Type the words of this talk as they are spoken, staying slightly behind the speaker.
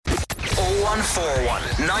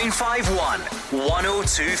0141 951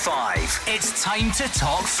 1025. It's time to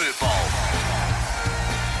talk football.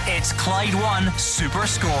 It's Clyde One Super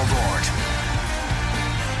Scoreboard.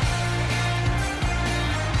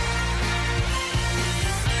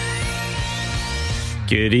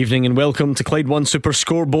 Good evening and welcome to Clyde One Super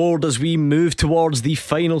Scoreboard as we move towards the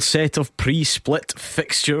final set of pre-split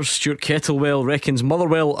fixtures. Stuart Kettlewell reckons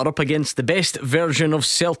Motherwell are up against the best version of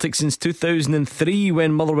Celtic since 2003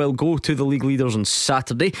 when Motherwell go to the league leaders on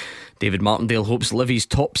Saturday. David Martindale hopes Livy's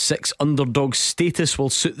top six underdog status will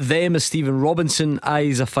suit them as Stephen Robinson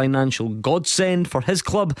eyes a financial godsend for his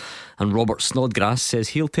club, and Robert Snodgrass says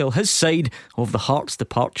he'll tell his side of the Hearts'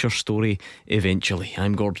 departure story eventually.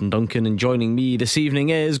 I'm Gordon Duncan, and joining me this evening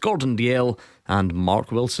is Gordon Dalziel and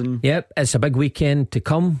Mark Wilson. Yep, it's a big weekend to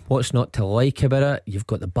come. What's not to like about it? You've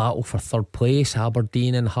got the battle for third place,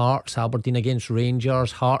 Aberdeen and Hearts. Aberdeen against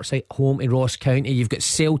Rangers, Hearts at home to Ross County. You've got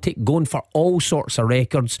Celtic going for all sorts of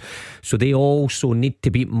records, so they also need to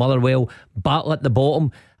beat Motherwell, battle at the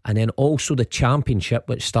bottom. And then also the Championship,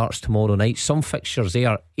 which starts tomorrow night. Some fixtures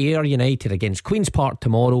there: Ayr United against Queen's Park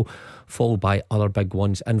tomorrow, followed by other big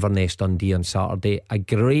ones, Inverness Dundee on Saturday. A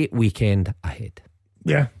great weekend ahead.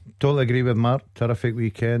 Yeah, totally agree with Mark. Terrific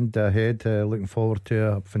weekend ahead. Looking forward to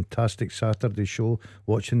a fantastic Saturday show,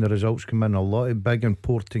 watching the results come in. A lot of big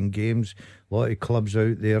important games, a lot of clubs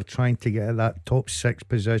out there trying to get at that top six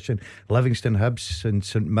position. Livingston, Hibs and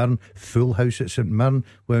St Mirren, full house at St Mirren.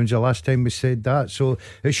 When was the last time we said that? So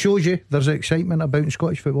it shows you there's excitement about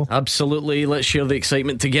Scottish football. Absolutely. Let's share the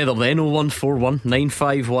excitement together then. 0141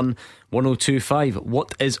 951 1025.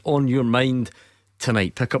 What is on your mind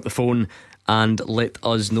tonight? Pick up the phone and let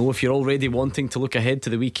us know. If you're already wanting to look ahead to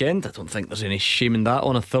the weekend, I don't think there's any shame in that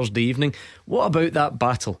on a Thursday evening. What about that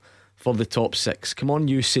battle for the top six? Come on,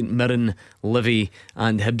 you St Mirren, Livy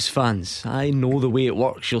and Hibs fans. I know the way it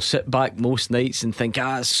works. You'll sit back most nights and think,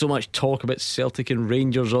 so much talk about Celtic and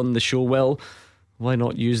Rangers on the show. Well, why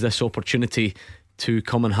not use this opportunity to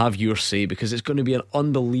come and have your say, because it's going to be an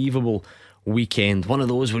unbelievable weekend. One of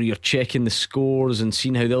those where you're checking the scores and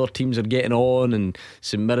seeing how the other teams are getting on. And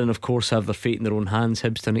St Mirren, of course, have their fate in their own hands.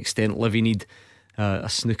 Hibs to an extent. Livy need a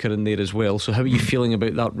snooker in there as well. So how are you feeling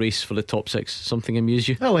about that race for the top six? Something amuse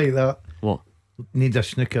you? I like that. What? Need a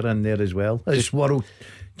snooker in there as well. It's World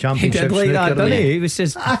Championship. He did like snooker, that, didn't he? He was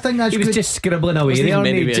just, I think that's he was good. just scribbling away there, and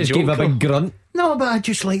he just gave a big grunt. No, but I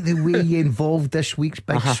just like the way you involved this week's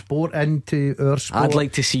big sport into our sport. I'd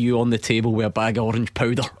like to see you on the table with a bag of orange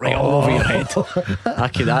powder right all over your head. I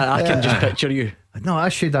can just picture you. No, I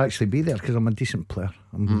should actually be there because I'm a decent player.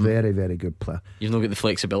 I'm a very, very good player. You've not got the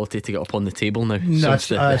flexibility to get up on the table now. No, I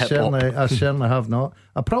hip-hop. certainly have not.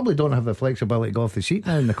 I probably don't have the flexibility to go off the seat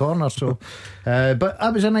now in the corner. So, but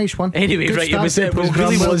that was a nice one. Anyway, good right,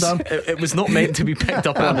 it was not meant to be picked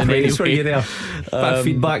up on in any For you way. there.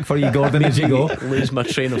 Feedback for you, Gordon, as you go. Lose my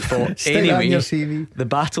train of thought. Stick that Anyway, in your CV. the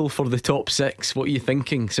battle for the top six. What are you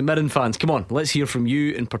thinking? St Mirren fans, come on, let's hear from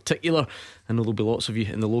you in particular. I know there'll be lots of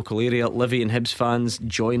you in the local area. Livy and Hibs fans,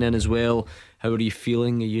 join in as well. How are you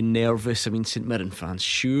feeling? Are you nervous? I mean, St Mirren fans,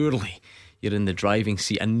 surely you're in the driving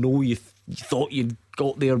seat. I know you thought you'd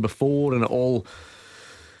got there before and it all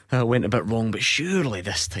went a bit wrong, but surely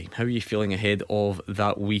this time, how are you feeling ahead of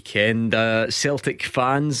that weekend? Celtic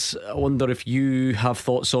fans, I wonder if you have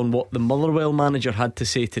thoughts on what the Motherwell manager had to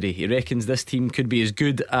say today. He reckons this team could be as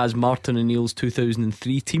good as Martin O'Neill's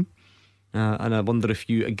 2003 team, and I wonder if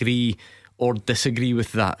you agree or disagree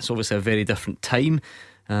with that. It's obviously a very different time,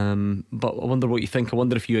 but I wonder what you think. I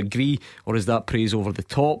wonder if you agree, or is that praise over the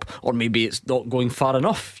top, or maybe it's not going far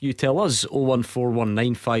enough. You tell us. 0141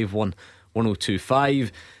 951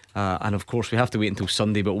 1025. And of course we have to wait until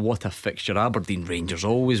Sunday, but what a fixture. Aberdeen Rangers,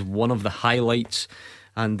 always one of the highlights,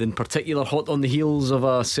 and in particular hot on the heels of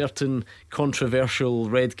a certain controversial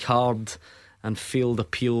red card and failed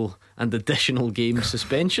appeal and additional game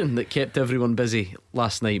suspension that kept everyone busy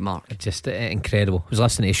last night. Mark, just incredible. I was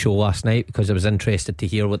listening to a show last night because I was interested to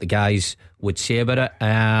hear what the guys would say about it,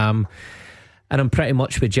 and I'm pretty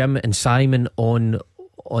much with Jim and Simon on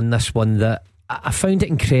this one, that I found it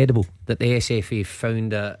incredible that the SFA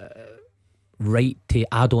found a right to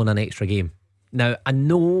add on an extra game. Now I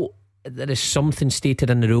know there is something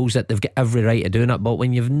stated in the rules that they've got every right of doing it, but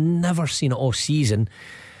when you've never seen it all season,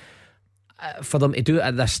 for them to do it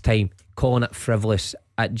at this time, calling it frivolous,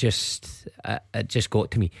 it just got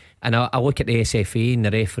to me. And I look at the SFA and the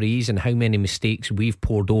referees and how many mistakes we've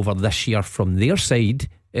poured over this year from their side.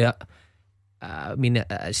 I mean,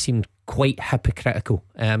 it seemed quite hypocritical.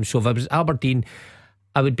 So if I was Aberdeen,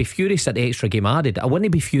 I would be furious that the extra game added. I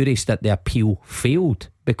wouldn't be furious that the appeal failed,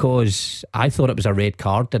 because I thought it was a red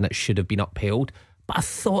card and it should have been upheld. but I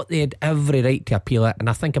thought they had every right to appeal it, and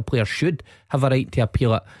I think a player should have a right to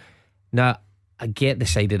appeal it. Now, I get the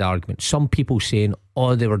side of the argument. Some people saying,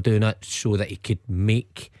 oh, they were doing it so that he could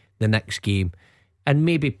make the next game, and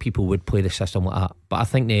maybe people would play the system like that, but I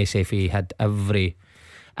think the SFA had every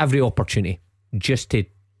opportunity just to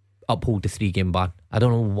uphold the 3-game ban. I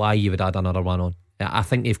don't know why you would add another one on. I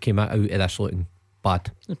think they've came out of this looking bad.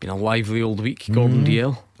 It's been a lively old week, Gordon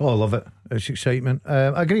DL. Oh, I love it. It's excitement.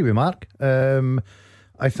 I agree with Mark.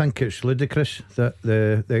 I think it's ludicrous that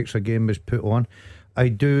the extra game was put on. I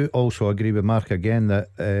do also agree with Mark again that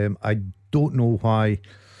I don't know why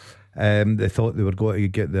they thought they were going to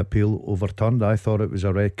get the appeal overturned. I thought it was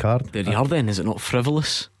a red card. There you are then. Is it not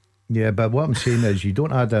frivolous? Yeah, but what I'm saying is you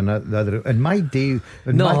don't add in the other. In my day,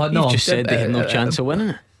 you just said they had no chance of winning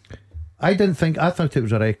it. I thought it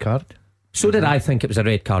was a red card. So did I think it was a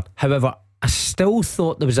red card. However, I still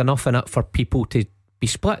thought there was enough in it for people to be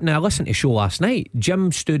split. Now, I listened to the show last night.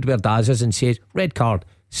 Jim stood where Daz is and said red card.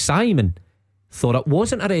 Simon thought it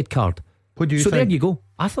wasn't a red card. What do you think? So there you go.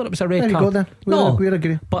 I thought it was a red there card. There you go then. We're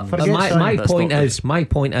agree. But my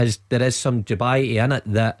point is there is some dubiety in it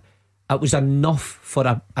that it was enough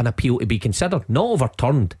for an appeal to be considered, not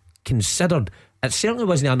overturned, considered. It certainly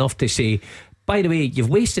wasn't enough to say, by the way, you've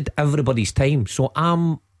wasted everybody's time, so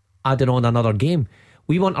I'm adding on another game.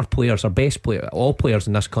 We want our players, our best player, all players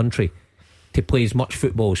in this country, to play as much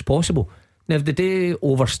football as possible. Now, if they do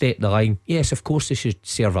overstep the line, yes, of course they should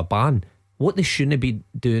serve a ban. What they shouldn't be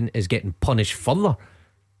doing is getting punished further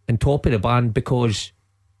on top of the ban because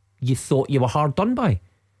you thought you were hard done by.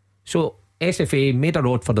 So SFA made a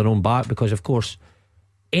road for their own back, because of course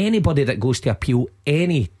anybody that goes to appeal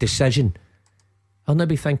any decision, I'll now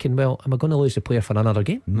be thinking, well, am I going to lose the player for another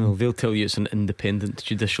game? No, they'll tell you it's an independent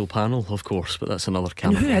judicial panel, of course, but that's another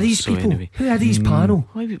camp. Who are these people? Anyway. Who are these panel?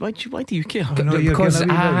 Why do you care? Because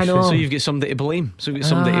I know. So you've got somebody to blame. So you've got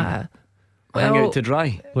somebody to hang out to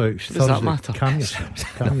dry. Look, does that matter? Can you?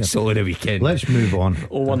 So the weekend. Let's move on.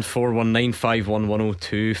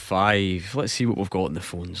 01419511025. Let's see what we've got on the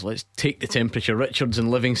phones. Let's take the temperature. Richard's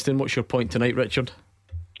in Livingston. What's your point tonight, Richard?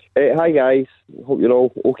 Hi guys, hope you're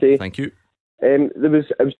all okay. Thank you.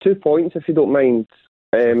 It was 2 points, if you don't mind.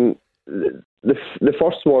 The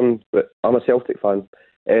first one, I'm a Celtic fan.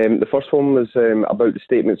 The first one was about the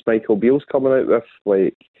statements Michael Beale's coming out with,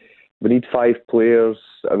 like, we need 5 players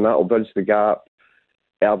and that'll bridge the gap.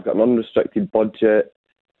 I've got an unrestricted budget.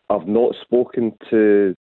 I've not spoken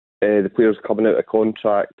to the players coming out of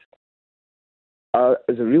contract.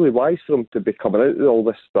 Is it really wise for them to be coming out with all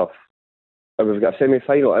this stuff? And we've got a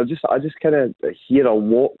semi-final. I just kind of hear a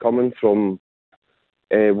lot coming from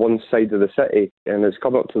one side of the city, and it's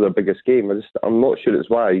coming up to their biggest game. I'm not sure it's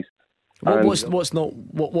wise. What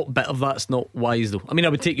bit of that's not wise though? I mean, I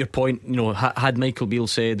would take your point. You know, had Michael Beale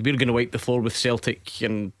said we're going to wipe the floor with Celtic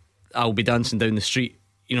and I'll be dancing down the street,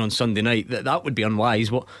 you know, on Sunday night, that would be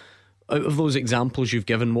unwise. What out of those examples you've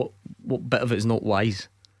given, what bit of it is not wise?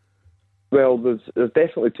 Well, there's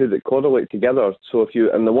definitely two that correlate together. So if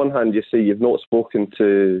you, on the one hand, you say you've not spoken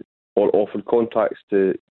to or offered contracts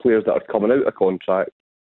to players that are coming out of contract,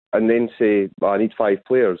 and then say, I need 5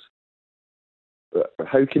 players.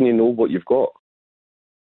 How can you know what you've got?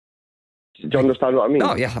 Do you understand what I mean?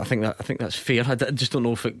 Oh yeah, I think that's fair. I just don't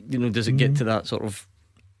know if it, you know, does it get to that sort of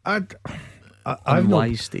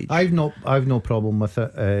unwise stage? I've no problem with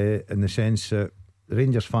it in the sense that the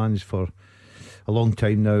Rangers fans for a long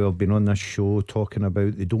time now have been on this show talking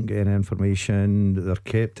about they don't get any information, they're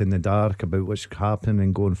kept in the dark about what's happening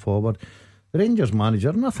and going forward. The Rangers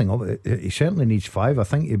manager, nothing of it. He certainly needs 5. I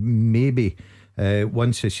think he maybe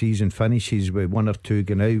once the season finishes with 1 or 2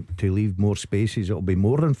 going out to leave more spaces, it'll be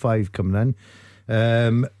more than 5 coming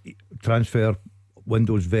in. Transfer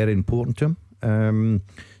window is very important to him.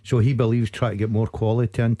 So he believes try to get more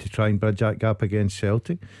quality in to try and bridge that gap against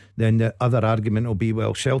Celtic. Then the other argument will be,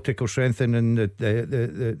 well, Celtic will strengthen in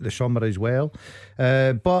the summer as well.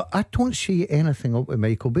 But I don't see anything up with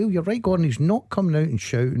Michael Beale. You're right, Gordon, he's not coming out and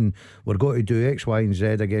shouting we're going to do X, Y and Z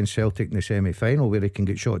against Celtic in the semi-final where he can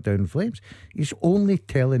get shot down in flames. He's only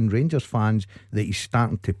telling Rangers fans that he's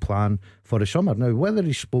starting to plan for the summer. Now, whether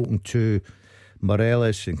he's spoken to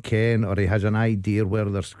Morelos and Ken, or he has an idea where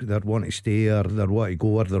they want to stay or they want to go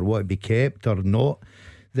or they want to be kept or not,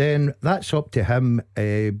 then that's up to him.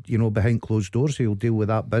 Behind closed doors he'll deal with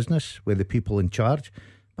that business with the people in charge.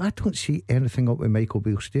 But I don't see anything up with Michael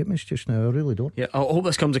Beale's statements just now. I really don't. Yeah, I hope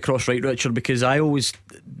this comes across right, Richard, because I always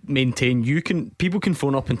maintain people can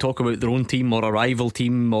phone up and talk about their own team or a rival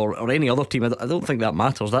team or any other team. I don't think that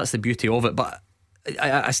matters. That's the beauty of it. But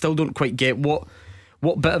I still don't quite get what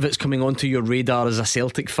bit of it's coming onto your radar as a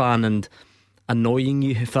Celtic fan and annoying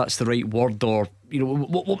you, if that's the right word, or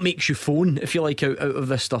what makes you phone, if you like, out of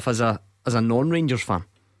this stuff as a non-Rangers fan?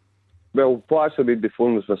 Well, what actually made me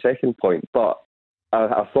phone was my second point, but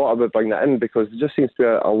I thought I would bring that in because there just seems to be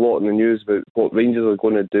a lot in the news about what Rangers are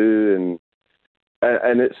going to do,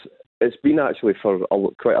 and it's been actually for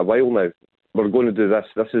quite a while now. We're going to do this.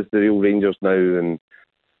 This is the real Rangers now, and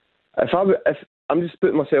if I'm just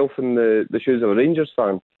putting myself in the shoes of a Rangers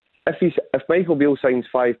fan, if Michael Beale signs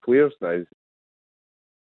 5 players now,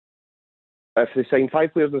 if they sign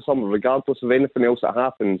 5 players in the summer, regardless of anything else that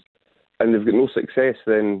happens, and they've got no success,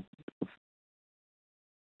 then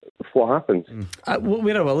what happens?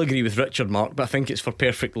 Where I will agree with Richard, Mark, but I think it's for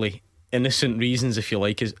perfectly innocent reasons, if you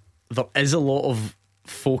like, is there is a lot of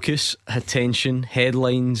focus, attention,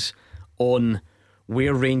 headlines on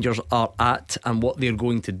where Rangers are at and what they're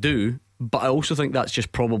going to do. But I also think that's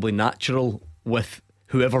just probably natural with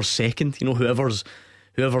whoever's second, whoever's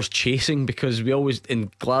chasing, because we always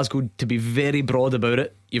in Glasgow, to be very broad about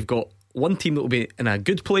it, you've got one team that will be in a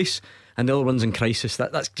good place and the other one's in crisis.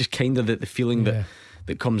 That's just kind of the feeling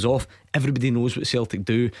that comes off. Everybody knows what Celtic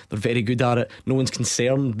do. They're very good at it. No one's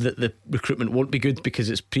concerned that the recruitment won't be good because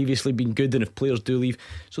it's previously been good, and if players do leave,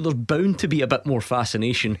 so there's bound to be a bit more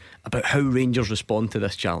fascination about how Rangers respond to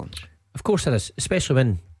this challenge. Of course there is, especially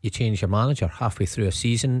when you change your manager halfway through a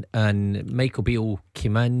season. And Michael Beale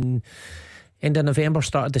came in end of November,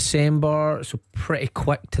 start of December, so pretty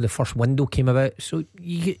quick to the first window came about. So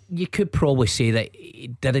you could probably say that he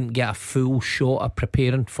didn't get a full shot of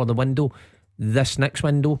preparing for the window. This next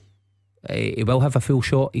window, he will have a full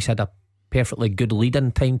shot. He's had a perfectly good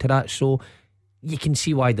lead-in time to that, so you can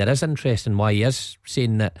see why there is interest and why he is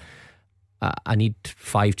saying that I need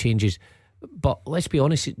 5 changes. But let's be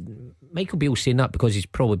honest, Michael Beale's saying that because he's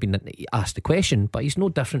probably been asked the question, but he's no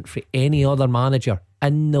different from any other manager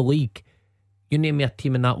in the league. You name me a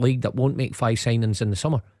team in that league that won't make 5 signings in the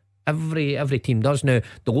summer. Every team does. Now,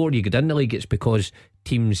 the lower you get in the league, it's because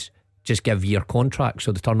teams just give year contracts,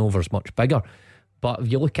 so the turnover is much bigger. But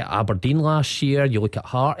if you look at Aberdeen last year, you look at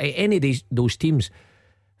Heart, any of those teams,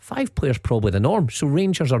 5 players probably the norm. So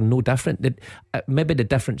Rangers are no different. Maybe the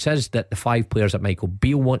difference is that the 5 players that Michael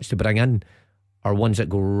Beale wants to bring in are ones that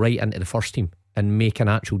go right into the first team and make an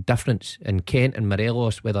actual difference. And Kent and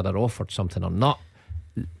Morelos, whether they're offered something or not,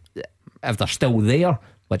 if they're still there,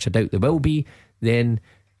 which I doubt they will be, then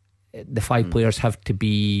the 5 players have to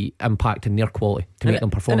be impacting their quality to make them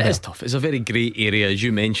perform. And it is tough. It's a very grey area, as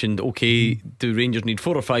you mentioned. Okay, do Rangers need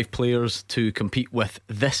 4 or 5 players to compete with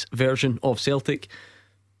this version of Celtic,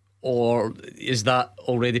 or is that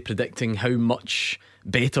already predicting how much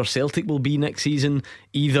better Celtic will be next season?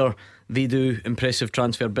 Either they do impressive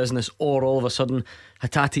transfer business, or all of a sudden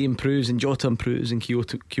Hatate improves and Jota improves and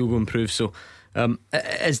Kyogo improves. So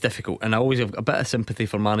it is difficult, and I always have a bit of sympathy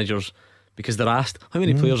for managers because they're asked how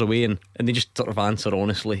many players away, and they just sort of answer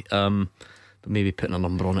honestly. But maybe putting a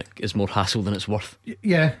number on it is more hassle than it's worth.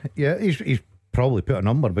 Yeah, he's probably put a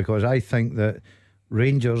number, because I think that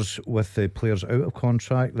Rangers, with the players out of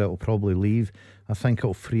contract that will probably leave, I think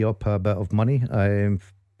it'll free up a bit of money,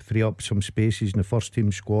 free up some spaces in the first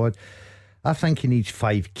team squad. I think he needs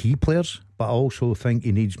 5 key players, but I also think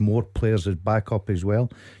he needs more players as backup as well.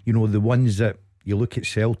 The ones that you look at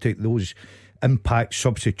Celtic, those impact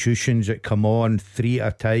substitutions that come on 3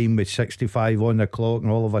 at a time with 65 on the clock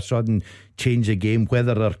and all of a sudden change the game,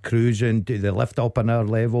 whether they're cruising, do they lift up an hour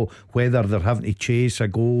level, whether they're having to chase a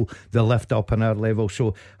goal, they lift up an hour level.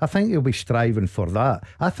 So I think he'll be striving for that.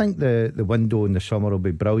 I think the window in the summer will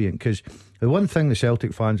be brilliant, because the one thing the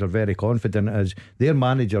Celtic fans are very confident is their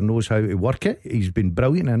manager knows how to work it. He's been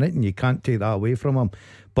brilliant in it, and you can't take that away from him.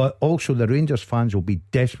 But also the Rangers fans will be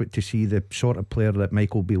desperate to see the sort of player that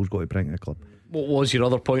Michael Beale's got to bring to the club. What was your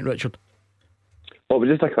other point, Richard? Well,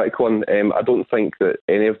 just a quick one. I don't think that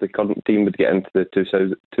any of the current team would get into the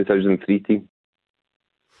 2003 team.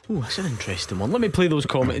 Oh, that's an interesting one. Let me play those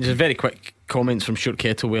comments. Just very quick comments from Stuart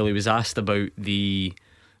Kettlewell. He was asked about the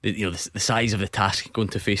size of the task going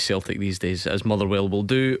to face Celtic these days, as Motherwell will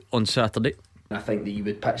do on Saturday. I think that you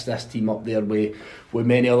would pitch this team up there with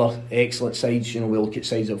many other excellent sides. We look at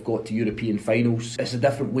sides that have got to European finals. It's a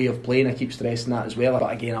different way of playing, I keep stressing that as well.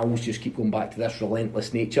 But again, I always just keep going back to this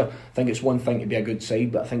relentless nature. I think it's one thing to be a good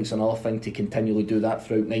side, but I think it's another thing to continually do that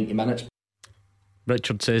throughout 90 minutes.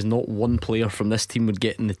 Richard says not one player from this team would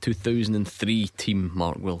get in the 2003 team,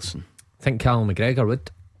 Mark Wilson. I think Callum McGregor would.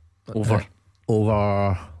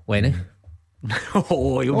 Over Lenny.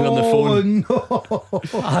 Oh, he'll be on the phone. No.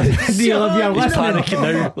 He's panicking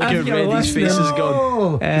now. Look how red his face has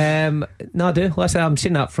gone. No, I do. Listen, I'm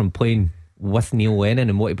saying that from playing with Neil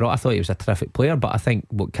Lennon and what he brought. I thought he was a terrific player, but I think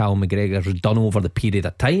what Callum McGregor's done over the period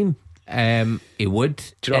of time He would.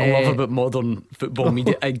 Do you know what I love about modern football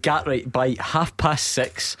media? I got right by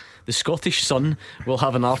 6:30. The Scottish Sun will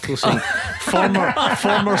have an article saying former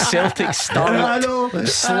Celtic star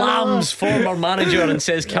slams former manager and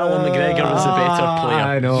says Callum McGregor was the better player.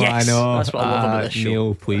 I know. That's what I love about this show.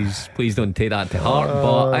 Neil, please don't take that to heart.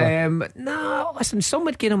 But no, listen, some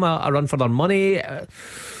would give him a run for their money.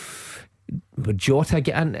 Would Jota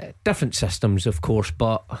get in? Different systems, of course,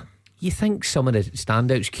 but you think some of the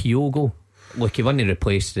standouts, Kyogo, look, he wouldn't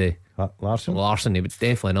replace the Larson, he would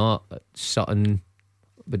definitely not. Sutton,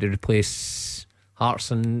 would he replace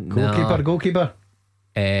Hartson? Goalkeeper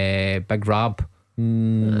Big Rab.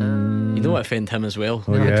 You know what offend him as well.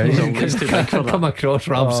 He's always too big for come that. across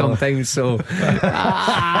Rab sometimes, so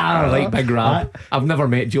I like Big Rab. I've never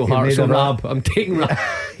met Joe Hart, so Rab, I'm taking Rab.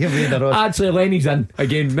 Actually, Lenny's in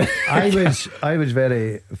again. I was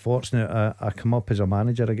very fortunate. I come up as a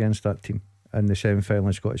manager against that team in the semi-final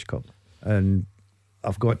in Scottish Cup, and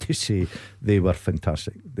I've got to say they were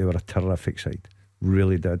fantastic. They were a terrific side,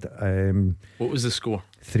 really did. What was the score?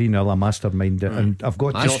 3-0. I masterminded it, and I've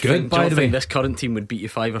got That's to good. Do you By the way, think this current team would beat you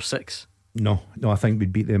 5 or 6? No, I think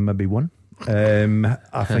we'd beat them maybe 1. I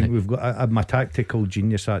think we've got my tactical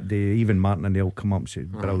genius that day. Even Martin and they'll come up and say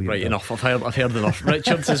brilliant. Right, enough. I've heard enough.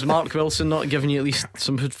 Richard, is Mark Wilson not giving you at least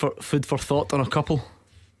some food for thought on a couple?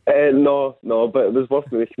 No, but it was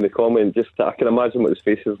worth making the comment. Just I can imagine what his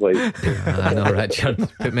face is like. I know, Richard,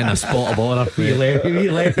 put me in a spot of honour. Is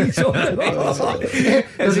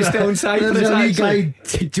he still in Cyprus? There's a wee guy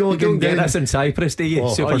You jogging don't get down. this in Cyprus, do you?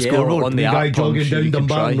 Super yeah, Scoreboard. on the guy app, jogging I'm sure down you can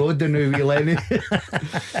Dunbar try. Road and wee Lenny.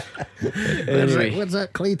 Anyway, What's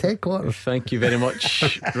that, Clyde headquarters? thank you very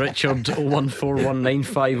much, Richard.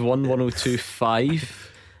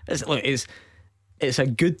 01419511025. It's a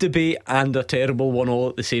good debate and a terrible one all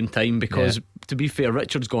at the same time, because to be fair,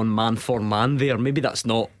 Richard's gone man for man there. Maybe that's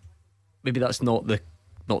not the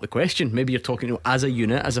question. Maybe you're talking as a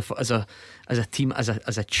unit, as a team, as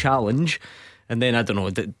a challenge. And then I don't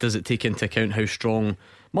know, does it take into account how strong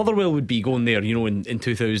Motherwell would be going there, in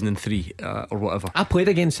 2003 or whatever? I played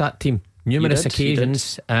against that team numerous You did?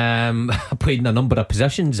 occasions. I played in a number of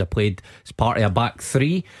positions. I played as part of a back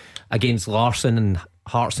three against Larson and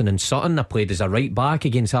Hartson and Sutton. I played as a right back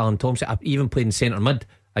against Alan Thompson. I even played in centre mid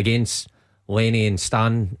against Lenny and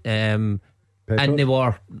Stan, and they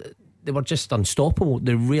were just unstoppable.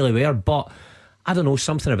 They really were. But I don't know,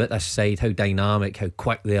 something about this side, how dynamic, how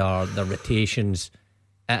quick they are, their rotations,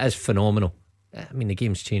 it is phenomenal. I mean, the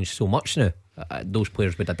game's changed so much now. Those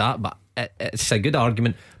players would adapt, but it's a good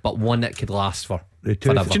argument, but one that could last for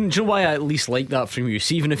forever. Do you know why I at least like that from you?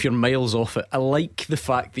 See, even if you're miles off it, I like the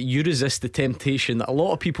fact that you resist the temptation that a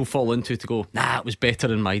lot of people fall into to go, nah, it was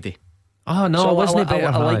better in my day. Oh no, So wasn't it better?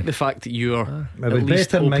 I like the fact that you're It at was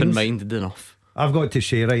least better in mine's. open-minded enough. I've got to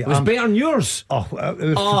say, right, It was better than yours.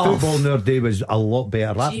 football in their day was a lot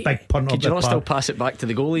better. That big punt up Could you the not still park. pass it back to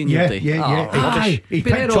the goalie in your day? Yeah. Aye, He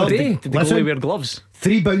been there picked all up day. Did the goalie wear gloves?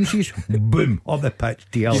 3 bounces, boom, up the pitch.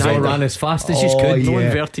 He's DL. all ran as fast as you Oh, could. No yeah.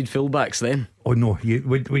 inverted fullbacks then. Oh no,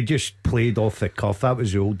 we just played off the cuff. That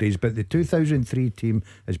was the old days. But the 2003 team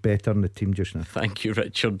is better than the team just now. Thank you,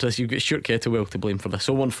 Richard. You've got Stuart Kettlewell to blame for this.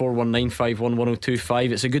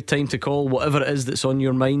 01419511025. It's a good time to call. Whatever it is that's on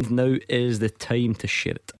your mind, now is the time to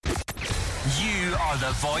share it. You are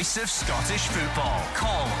the voice of Scottish football.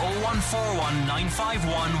 Call 0141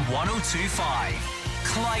 951 1025.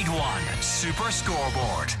 Clyde One Super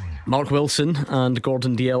Scoreboard. Mark Wilson and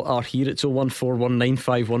Gordon DL are here. It's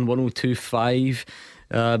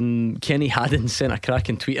 01419511025. Kenny Haddon sent a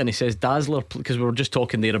cracking tweet and he says Dazzler, because we were just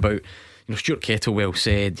talking there about, Stuart Kettlewell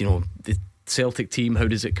said, the Celtic team, how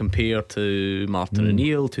does it compare to Martin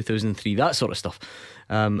O'Neill 2003, that sort of stuff.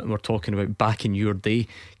 And we're talking about back in your day.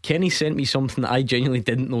 Kenny sent me something that I genuinely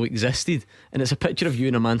didn't know existed, and it's a picture of you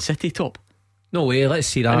in a Man City top. No way, let's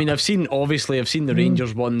see that. I mean, I've seen the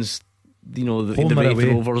Rangers ones, the Home or Raith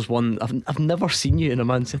away? Rovers one. I've never seen you in a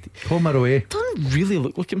Man City. Home or away? Doesn't really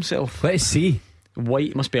look like himself. Let's see.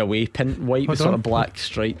 White, must be away, white with sort of black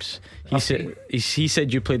stripes. He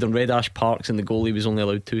said you played on Red Ash Parks and the goalie was only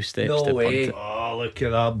allowed 2 steps No to way. punt it. Oh, look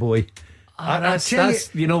at that boy. That's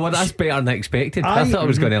you know what, that's better than expected. I thought I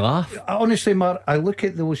was going to laugh. Honestly, Mark, I look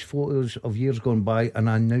at those photos of years gone by and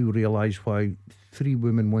I now realise why 3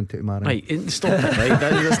 women wanted to marry. Right, stop it, right?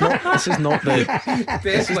 This is not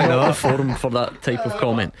the forum for that type of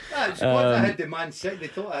comment. That's what I had the Man City. They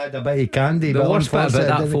thought I had a bit of candy. The but worst bit about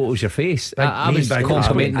unfortunately I that didn't. photo's your face. I Big was big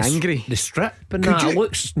complimenting eyes. Angry. the strip and Could that. you- It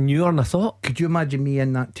looks newer than I thought. Could you imagine me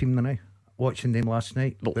in that team now? Watching them last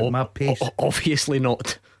night with my pace. Obviously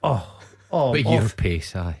not. Oh, But your off.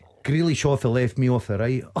 pace, aye. Grealish off the left, me off the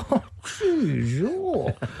right.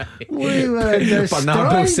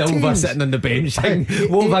 Bernardo Silva sitting on the bench saying,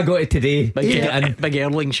 what have I got today? Big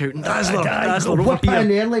Erling shouting, Dazzler whip over in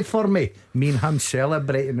here. early for me. Me and him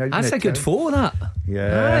celebrating out. That's a good photo, that.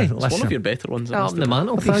 Yeah, Aye, It's one of your better ones. Up on the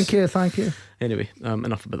mantelpiece. Thank you. Anyway,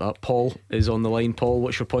 enough about that. Paul is on the line. Paul,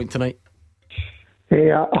 what's your point tonight?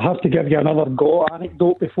 Hey, I have to give you another go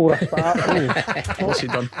anecdote before I start. What's he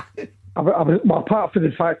done? Well, apart from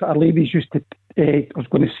the fact that our ladies used to, I was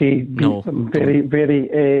going to say, beat them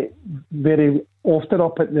very often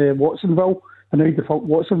up at the Watsonville, I know you default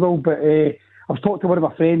Watsonville, but I was talking to one of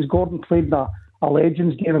my friends. Gordon played in a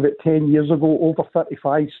Legends game about 10 years ago, over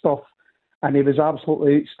 35 stuff, and he was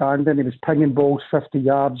absolutely outstanding. He was pinging balls 50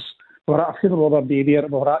 yards. We were at a funeral the other day there. We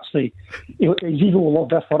were actually, his ego will love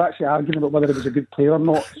this, we were actually arguing about whether he was a good player or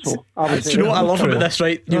not. So I was, do you know what I love about this,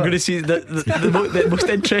 right? You're going to see the most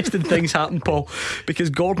interesting things happen, Paul, because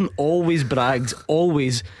Gordon always brags,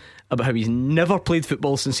 about how he's never played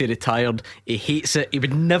football since he retired. He hates it. He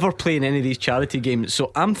would never play in any of these charity games.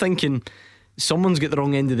 So I'm thinking someone's got the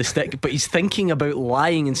wrong end of the stick, but he's thinking about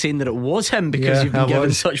lying and saying that it was him because you've been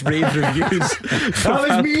given such rave reviews. That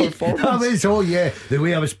was me. That was, the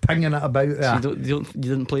way I was pinging it about that. So you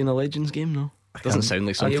didn't play in a Legends game, no? Doesn't sound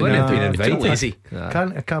like something. You wouldn't have been invited. Too lazy. I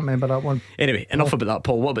can't remember that one. Anyway, enough about that,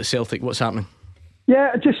 Paul. What about Celtic? What's happening?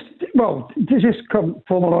 Yeah, just come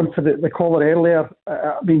following on for the caller earlier.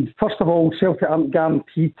 I mean, first of all, Celtic aren't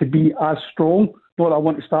guaranteed to be as strong. Not that I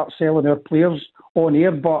want to start selling our players on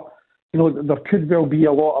air, but you know, there could well be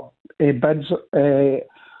a lot of bids, you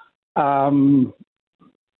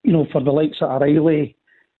know, for the likes of O'Reilly.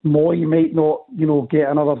 Moy might not, you know, get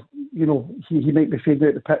another, you know, he might be fading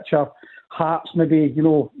out the picture. Hearts maybe, you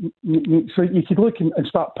know, so you could look and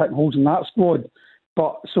start picking holes in that squad.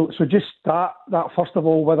 But so just that first of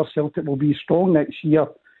all, whether Celtic will be strong next year,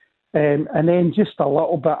 and then just a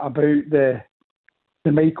little bit about the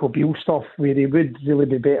Michael Beale stuff, where he would really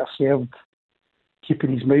be better served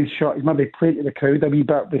keeping his mouth shut. He's maybe playing to the crowd a wee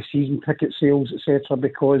bit with season ticket sales, etc.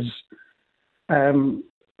 Because the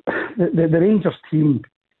Rangers team,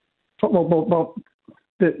 well,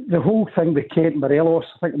 the whole thing with Kent Morelos,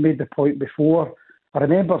 I think I made the point before. I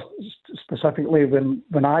remember specifically when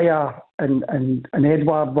Aya and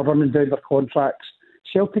Edward were running down their contracts,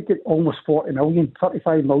 Celtic get almost 40 million,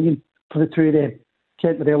 35 million for the two of them.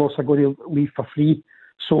 Kent Morelos are going to leave for free.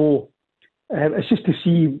 So it's just to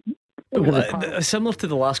see. Similar to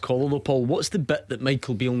the last caller though, Paul, what's the bit that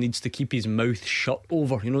Michael Beale needs to keep his mouth shut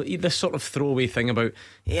over? You know, this sort of throwaway thing about,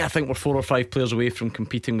 I think we're 4 or 5 players away from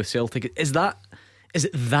competing with Celtic. Is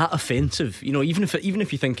it that offensive? You know, even if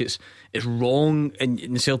you think it's wrong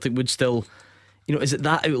and Celtic would still, you know, is it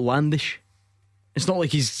that outlandish? It's not like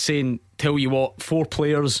he's saying, tell you what, 4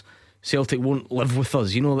 players, Celtic won't live with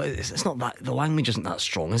us. You know, it's not that, the language isn't that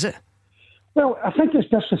strong, is it? Well, I think it's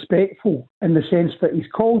disrespectful in the sense that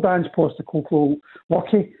he's called Ange Postecoglou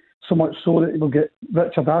lucky, so much so that he'll get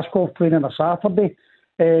Richard Ashcroft playing on a Saturday.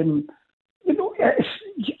 You know,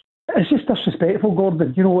 it's just disrespectful,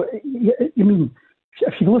 Gordon. You know, I mean,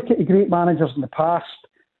 if you look at the great managers in the past,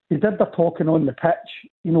 they did their talking on the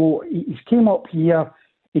pitch. You know, he's came up here,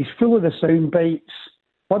 he's full of the sound bites.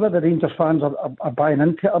 Whether the Rangers fans are buying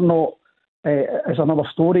into it or not is another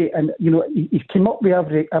story. And, you know, he came up with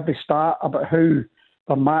every start about how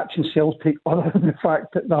they're matching Celtic, other than the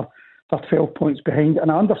fact that they're 12 points behind. And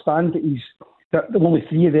I understand that only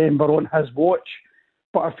 3 of them were on his watch.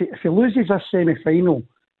 But if he loses this semi-final,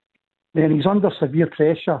 then he's under severe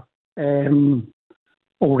pressure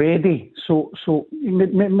already. So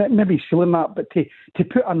maybe he's feeling that. But to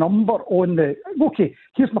put a number on the... Okay,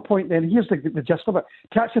 here's my point then. Here's the gist of it.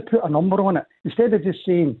 To actually put a number on it, instead of just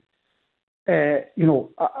saying, you know,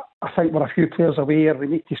 I think we're a few players away, or we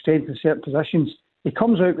need to strengthen certain positions. He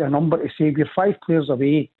comes out with a number to say we're 5 players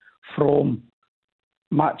away from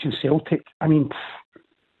matching Celtic. I mean,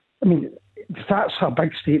 that's a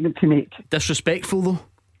big statement to make. Disrespectful though.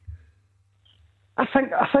 I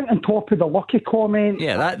think on top of the lucky comment.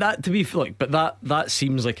 Yeah, that to be like, but that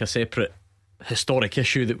seems like a separate historic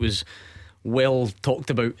issue that was well talked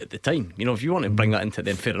about at the time. You know, if you want to bring that into it,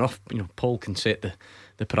 then fair enough. You know, Paul can set the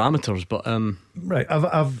parameters, but right.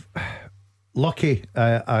 I've lucky.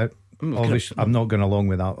 Obviously, I'm not going along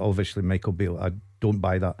with that. Obviously, Michael Beale, I don't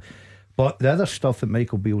buy that. But the other stuff that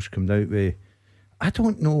Michael Beale's come out with, I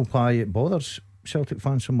don't know why it bothers Celtic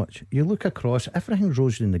fans so much. You look across, everything's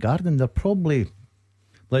roses in the garden. They're probably,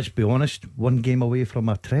 let's be honest, 1 game away from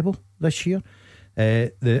a treble this year.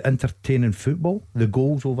 The entertaining football, the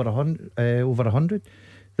goals over 100.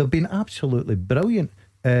 They've been absolutely brilliant.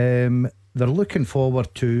 They're looking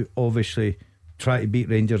forward to, obviously, try to beat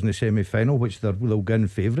Rangers in the semi-final, which they'll go in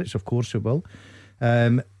favourites, of course it will.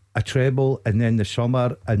 A treble, and then the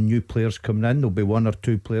summer and new players coming in. There'll be one or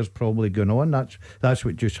two players probably going on. That's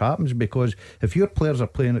what just happens, because if your players are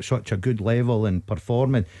playing at such a good level and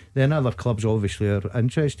performing, then other clubs obviously are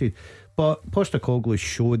interested. But Postecoglou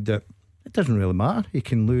showed that it doesn't really matter. He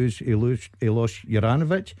can lose. He lost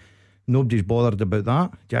Juranovic. Nobody's bothered about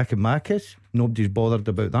that. Giacomakis, nobody's bothered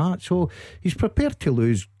about that. So he's prepared to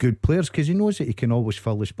lose good players because he knows that he can always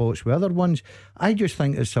fill the spots with other ones. I just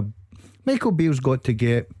think Michael Beale's got to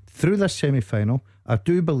get through this semi-final. I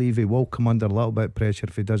do believe he will come under a little bit of pressure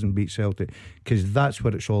if he doesn't beat Celtic, because that's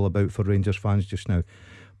what it's all about for Rangers fans just now.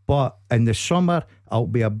 But in the summer, it'll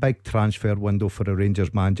be a big transfer window for a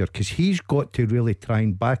Rangers manager, because he's got to really try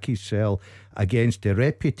and back his sell against the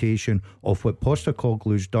reputation of what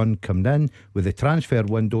Postecoglou's done coming in with the transfer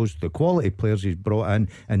windows, the quality players he's brought in,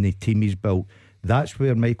 and the team he's built. That's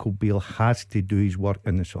where Michael Beale has to do his work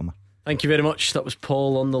in the summer. Thank you very much. That was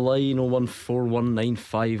Paul on the line,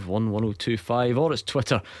 01419511025, or it's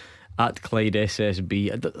Twitter at Clyde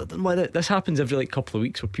SSB. I don't know why this happens every couple of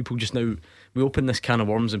weeks, where people just now, we open this can of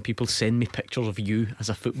worms and people send me pictures of you as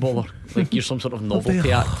a footballer like you're some sort of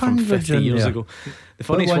novelty act from 50 years ago. The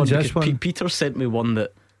funniest one, because Peter sent me one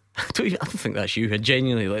that I don't think that's you.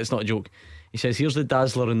 Genuinely, it's not a joke. He says, here's the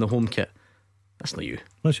Dazzler in the home kit. That's not you.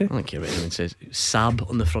 What's it? I don't care what anyone says. Sab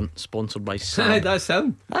on the front, sponsored by Sab. That's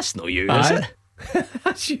him. That's not you, is it?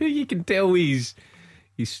 That's you. You can tell he's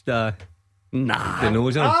the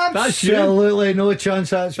nose on. Absolutely no chance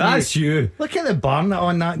that's me. You. Look at the barnet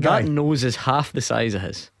on that guy. That nose is half the size of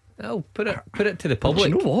his. Oh, put it to the public.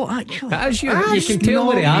 You know what, actually? That's you. You can tell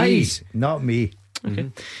with the eyes. Not me. Okay.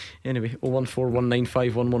 Anyway,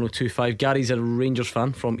 01419511025. Gary's a Rangers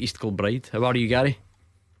fan from East Kilbride. How are you, Gary?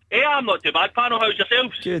 Yeah, I'm not too bad, panel. How's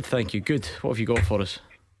yourselves? Good, thank you. Good. What have you got for us?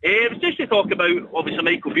 It was just to talk about, obviously,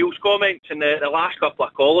 Michael Beale's comments and the last couple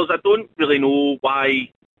of callers. I don't really know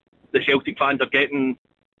why the Celtic fans are getting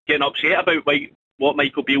upset about what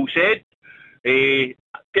Michael Beale said.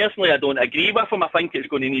 Personally, I don't agree with him. I think it's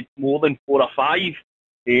going to need more than 4 or 5.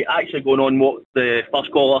 Actually, going on what the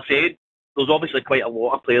first caller said, there's obviously quite a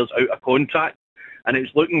lot of players out of contract, and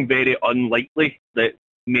it's looking very unlikely that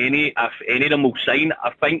many, if any of them, will sign.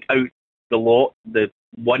 I think out the lot, the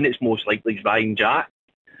one that's most likely is Ryan Jack.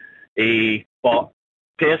 But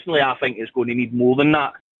personally, I think it's going to need more than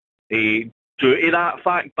that due to that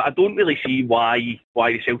fact. But I don't really see why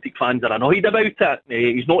the Celtic fans are annoyed about it.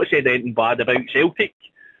 He's not said anything bad about Celtic,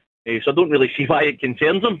 so I don't really see why it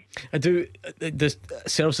concerns him. I do. This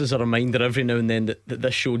serves as a reminder every now and then that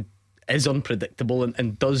this show is unpredictable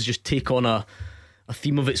and does just take on a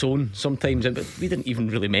theme of its own sometimes. But we didn't even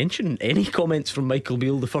really mention any comments from Michael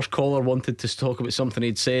Beale. The first caller wanted to talk about something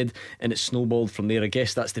he'd said, and it snowballed from there. I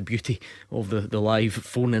guess that's the beauty of the live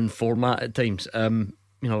phone-in format at times.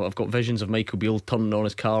 I've got visions of Michael Beale turning on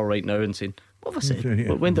his car right now and saying, what have I said?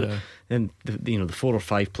 Yeah. When did it? And the 4 or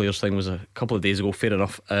 5 players thing was a couple of days ago. Fair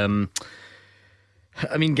enough.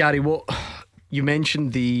 Gary, what you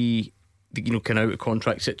mentioned, the kind of out of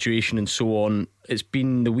contract situation and so on. It's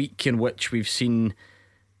been the week in which we've seen,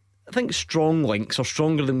 I think, strong links, or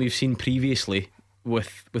stronger than we've seen previously,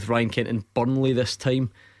 with Ryan Kent and Burnley this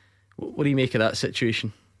time. What do you make of that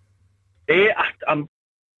situation? I'm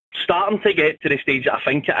starting to get to the stage that I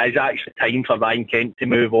think it is actually time for Ryan Kent to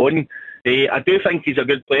move on. I do think he's a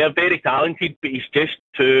good player, very talented, but he's just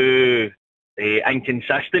too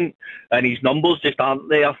inconsistent, and his numbers just aren't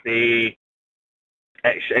there.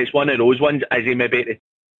 It's one of those ones, as he maybe at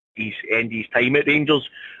his end of his time at Rangers.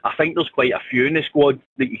 I think there's quite a few in the squad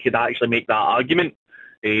that you could actually make that argument.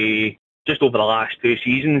 Just over the last 2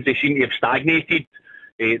 seasons, they seem to have stagnated.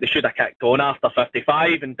 They should have kicked on after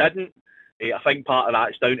 55 and didn't. I think part of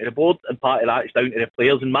that's down to the board, and part of that's down to the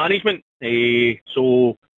players and management.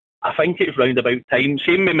 So I think it's round about time.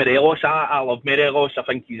 Same with Morelos. I love Morelos. I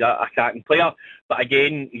think he's a cracking player. But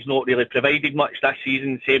again, he's not really provided much this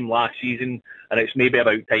season, same last season. And it's maybe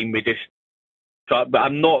about time we just... But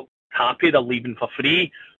I'm not happy they're leaving for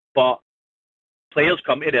free. But players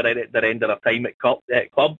come to their end of their time at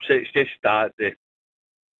clubs. It's just the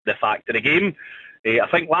fact of the game. I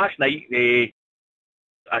think last night,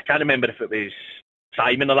 I can't remember if it was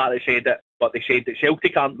Simon or that said it, but they said that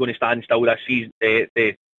Celtic aren't going to stand still this season in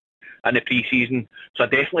the pre-season. So I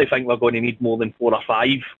definitely think we're going to need more than 4 or 5.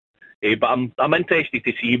 But I'm interested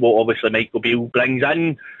to see what obviously Michael Beale brings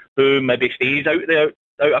in, who maybe stays out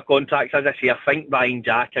of contracts. As I say, I think Ryan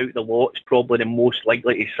Jack out the lot is probably the most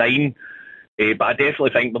likely to sign. But I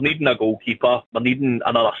definitely think we're needing a goalkeeper, we're needing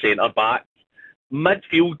another centre back.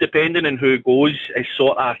 Midfield, depending on who goes, is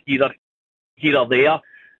sort of here or there.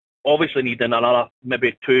 obviously needing another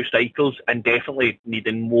maybe 2 strikers, and definitely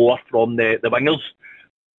needing more from the wingers.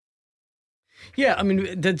 Yeah, I mean,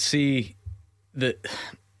 it did say that,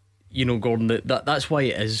 you know, Gordon, that's why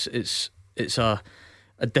it is. It's a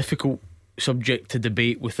difficult subject to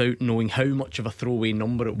debate without knowing how much of a throwaway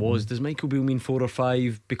number it was. Does Michael Beale mean 4 or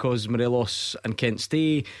 5 because Morelos and Kent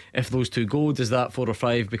stay? If those two go, does that 4 or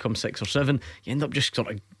 5 become 6 or 7? You end up just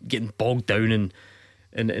sort of getting bogged down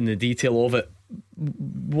in the detail of it.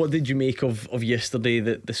 What did you make of yesterday?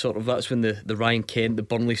 The sort of, that's when the Ryan Kent, the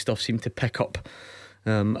Burnley stuff seemed to pick up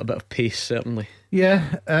a bit of pace, certainly.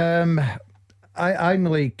 Yeah, I'm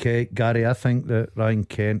like Gary. I think that Ryan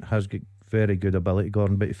Kent has got very good ability,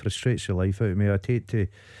 Gordon, but he frustrates the life out of me. I'd hate to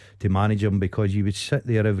manage him, because you would sit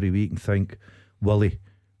there every week and think, will he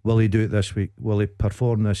do it this week? Will he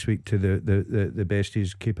perform this week to the best of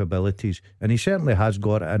his capabilities? And he certainly has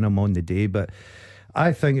got it in him on the day. But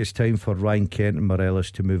I think it's time for Ryan Kent and Morelos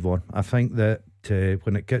to move on. I think that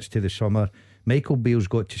when it gets to the summer, Michael Beale's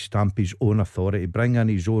got to stamp his own authority, bring in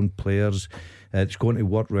his own players. It's going to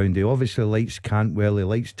work round. He obviously likes Cantwell, he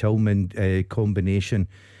likes Tillman combination.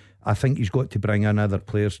 I think he's got to bring in other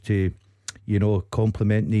players to, you know,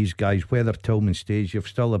 complement these guys. Whether Tillman stays, you've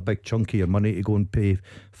still a big chunk of your money to go and pay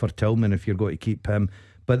for Tillman if you're going to keep him.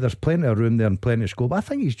 But there's plenty of room there and plenty of scope. I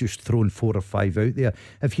think he's just thrown 4 or 5 out there.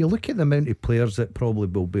 If you look at the amount of players that probably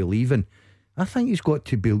will be leaving, I think he's got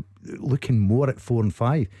to be looking more at 4 and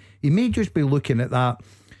 5. He may just be looking at that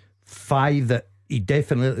 5 that he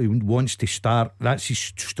definitely wants to start. That's his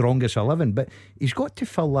strongest 11. But he's got to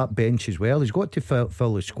fill that bench as well. He's got to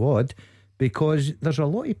fill the squad, because there's a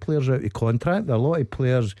lot of players out of contract. There are a lot of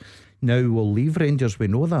players now will leave Rangers. We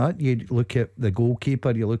know that. You look at the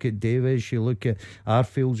goalkeeper, you look at Davis, you look at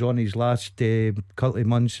Arfield's on his last couple of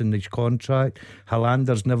months in his contract.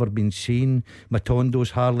 Hollander's never been seen.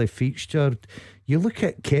 Matondo's hardly featured. You look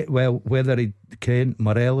at whether Kent,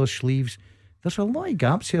 Morelos leaves. There's a lot of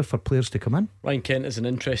gaps here for players to come in. Ryan Kent is an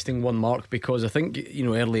interesting one, Mark, because I think, you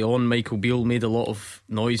know, early on Michael Beale made a lot of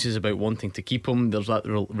noises about wanting to keep him. There's that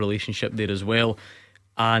relationship there as well.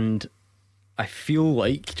 And I feel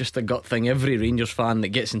like, just a gut thing, every Rangers fan that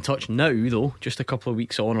gets in touch now, though, just a couple of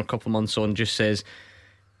weeks on or a couple of months on, just says,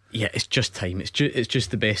 yeah, it's just time. It's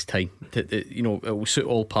just the best time. You know, it will suit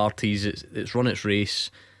all parties. It's run its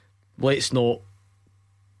race. Let's not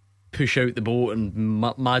push out the boat and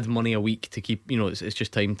mad money a week to keep, you know, it's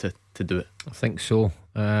just time to do it. I think so.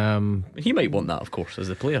 He might want that, of course, as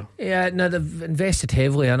the player. Yeah, no, they've invested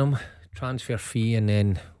heavily in him. Transfer fee, and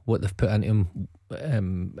then what they've put into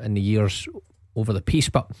him in the years over the piece.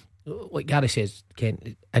 But like Gary says,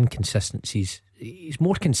 Kent, inconsistencies. He's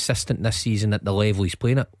more consistent this season at the level he's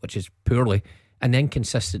playing at, which is poorly, and the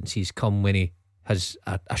inconsistencies come when he has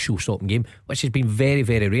a show-stopping game, which has been very,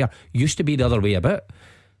 very rare. Used to be the other way about.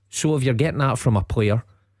 So if you're getting that from a player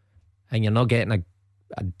and you're not getting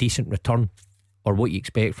a decent return or what you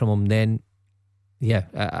expect from him, then yeah,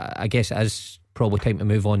 I guess it is probably time to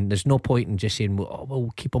move on. There's no point in just saying,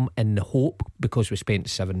 we'll keep him in the hope because we spent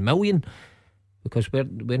 7 million, because where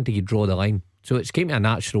do you draw the line? So it's came to a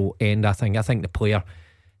natural end. I think the player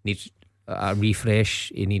needs a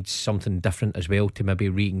refresh. He needs something different as well to maybe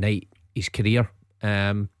reignite his career,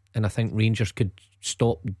 and I think Rangers could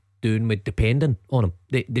stop doing with depending on him.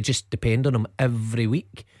 They just depend on him every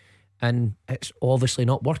week, and it's obviously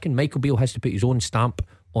not working. Michael Beale has to put his own stamp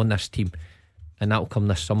on this team, and that'll come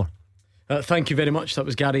this summer. Thank you very much. That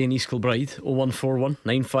was Gary in East Kilbride. 0141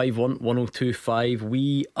 951 1025.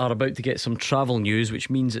 We are about to get some travel news,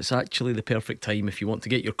 which means it's actually the perfect time if you want to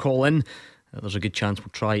get your call in. There's a good chance we'll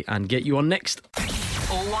try and get you on next.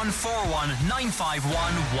 0141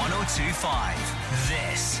 951 1025.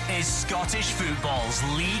 This is Scottish football's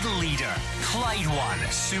league leader, Clyde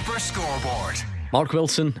One Super Scoreboard. Mark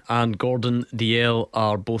Wilson and Gordon Dalziel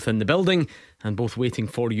are both in the building and both waiting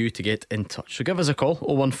for you to get in touch. So give us a call,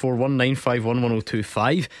 0141 951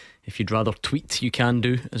 1025. If you'd rather tweet, you can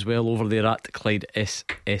do as well over there at Clyde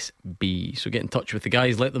SSB. So get in touch with the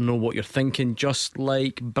guys, let them know what you're thinking, just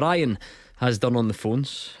like Brian has done on the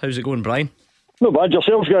phones. How's it going, Brian? Not bad,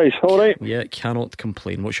 yourselves, guys. All right. Yeah, cannot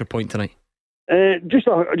complain. What's your point tonight? Just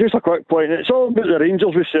a quick point. It's all about the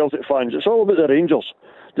Rangers with Celtic fans. It's all about the Rangers.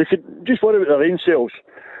 They could just worry about their own selves.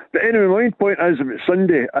 But anyway, my point is about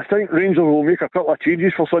Sunday. I think Rangers will make a couple of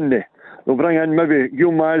changes for Sunday. They'll bring in maybe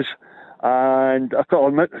Gilmaz and a couple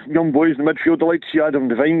of young boys in the midfield. I'd like to see Adam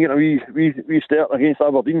Devine get a wee start against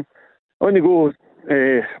Aberdeen. I want to go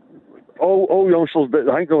all youngsters, but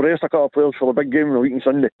I think they'll rest a couple of players for the big game in the week on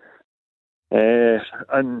Sunday.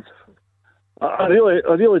 And I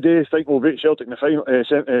really do think we'll beat Celtic in the final,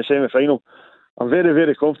 semi-final. I'm very,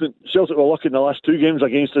 very confident. Celtic were lucky in the last 2 games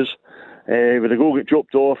against us, with the goal get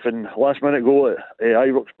chopped off and last minute goal at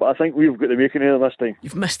Ibrox. But I think we've got the making of it this time.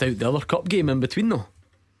 You've missed out the other cup game in between though.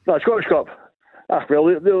 No, Scottish Cup. Well,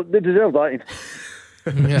 they deserve that.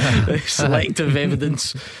 Selective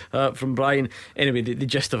evidence from Brian. Anyway, the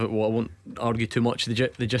gist of it, well, I won't argue too much. The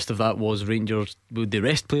gist of that was Rangers, would they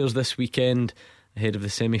rest players this weekend ahead of the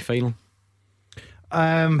semi-final?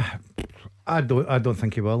 I don't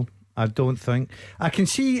think he will. I don't think. I can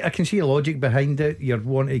see a logic behind it. You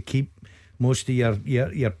want to keep most of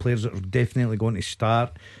your players that are definitely going to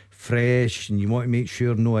start fresh, and you want to make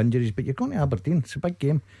sure no injuries. But you're going to Aberdeen. It's a big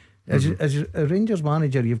game. As a Rangers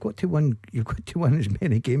manager, you've got to win as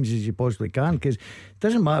many games as you possibly can, because it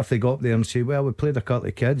doesn't matter if they go up there and say, well, we played a couple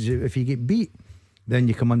of kids. If you get beat, then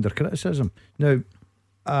you come under criticism. Now,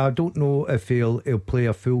 I don't know if he'll play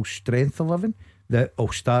a full strength 11 that will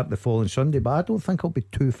start the following Sunday, but I don't think he'll be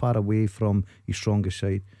too far away from his strongest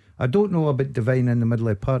side. I don't know about Devine in the middle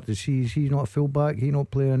of the park. He's not a full back. He's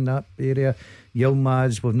not playing in that area.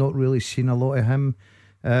 Yilmaz, we've not really seen a lot of him.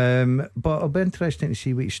 But it'll be interesting to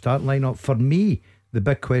see what his start lineup. For me, the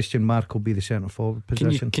big question mark will be the centre forward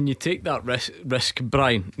position. Can you take that risk,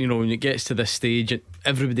 Brian? You know, when it gets to this stage,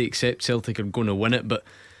 everybody except Celtic are going to win it, but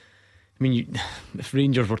I mean, if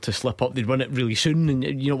Rangers were to slip up, they'd win it really soon, and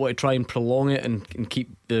you don't want to try and prolong it and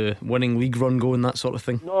keep the winning league run going, that sort of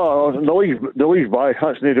thing. No, the league's by.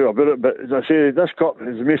 That's no doubt about it. But as I say, this cup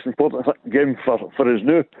is the most important game for us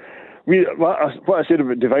now. What I said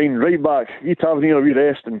about Devine, right back, we Tavernier, we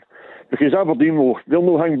rest, and because Aberdeen they'll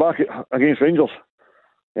no hang back against Rangers.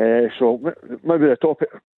 So maybe the top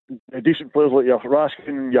decent players like your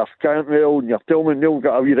Raskin, your Cantwell, and your Tillman, they'll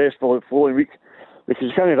get a wee rest for the following week, because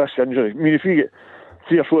you can't risk injury. I mean, if you get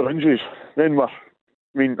 3 or 4 injuries, then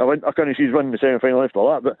I can't see us winning the semi-final after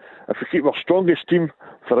that. But if we keep our strongest team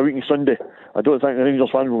for a week on Sunday, I don't think the Rangers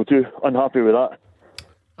fans will be too unhappy with that.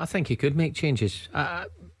 I think he could make changes.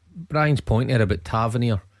 Brian's point here about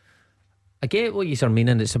Tavernier, I get what you're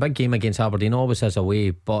meaning. It's a big game against Aberdeen, always is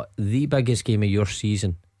away, but the biggest game of your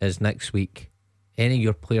season is next week. Any of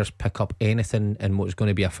your players pick up anything in what's going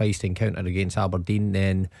to be a feisty encounter against Aberdeen,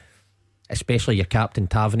 then especially your captain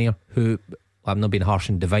Tavernier, who, I'm not being harsh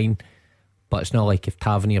on Devine, but it's not like if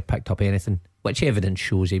Tavernier picked up anything, which evidence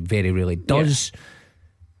shows he very rarely does.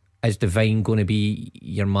 Is Devine going to be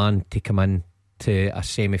your man to come in to a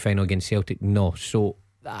semi-final against Celtic? No. So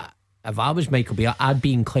if I was Michael Beale, I'd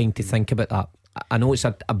be inclined to think about that. I know it's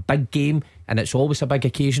a big game and it's always a big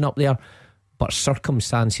occasion up there, but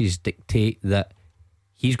circumstances dictate that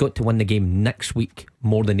he's got to win the game next week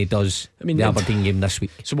more than he does the Aberdeen game this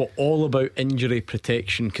week. So what, all about injury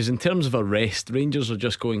protection? Because in terms of a rest, Rangers are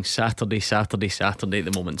just going Saturday at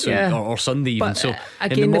the moment, so or Sunday even. But, so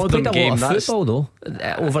again, in the modern they've played a game, lot of football though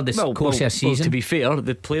over the course of a season. To be fair,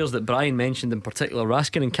 the players that Brian mentioned in particular,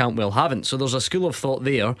 Raskin and Cantwell, haven't. So there's a school of thought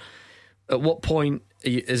there. At what point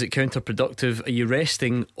is it counterproductive? Are you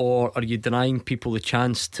resting, or are you denying people the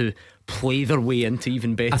chance to play their way into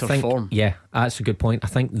even better form? Yeah, that's a good point. I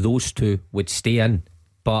think those two would stay in,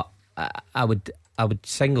 but I would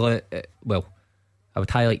single it. Well, I would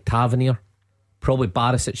highlight Tavernier, probably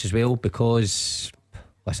Barisic as well, because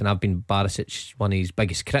listen, I've been Barisic one of his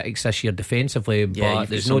biggest critics this year defensively. But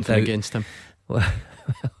there's no doubt against him.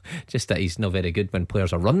 Just that he's not very good when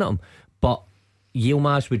players are running at him. But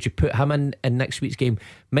Yilmaz, would you put him in next week's game?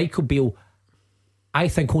 Michael Beale, I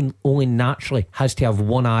think only naturally has to have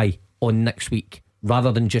one eye on next week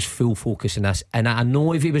rather than just full focus on this. And I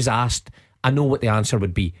know if he was asked, I know what the answer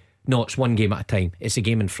would be. No, it's one game at a time. It's a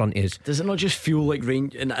game in front of us. Does it not just feel like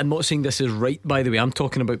and I'm not saying this is right, by the way, I'm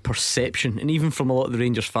talking about perception, and even from a lot of the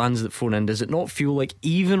Rangers fans that phone in, does it not feel like,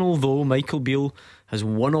 even although Michael Beale has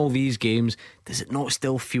won all these games, does it not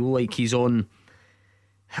still feel like he's on,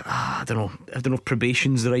 I don't know if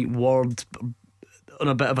probation's the right word, on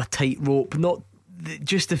a bit of a tightrope? Not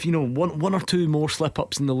just if one or two more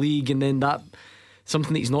slip-ups in the league, and then that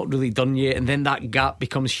something that he's not really done yet, and then that gap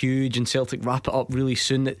becomes huge and Celtic wrap it up really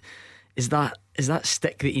soon. Is that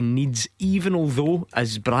stick that he needs, even although,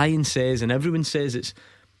 as Brian says and everyone says,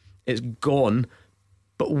 it's gone,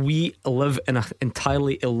 but we live in an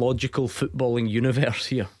entirely illogical footballing universe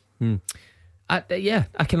here.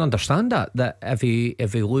 I can understand that if he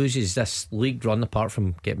loses this league run, apart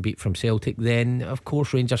from getting beat from Celtic, then of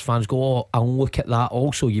course Rangers fans go, oh, I'll look at that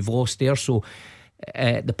also, you've lost there, so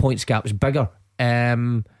the points gap is bigger.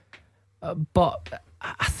 But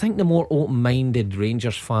I think the more open-minded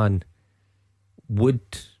Rangers fan would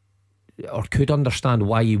or could understand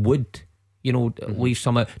why he would leave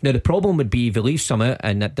some out. Now the problem would be if he leaves some out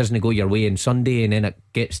and it doesn't go your way on Sunday, and then it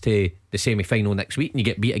gets to the semi-final next week and you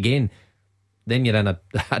get beat again, then you're in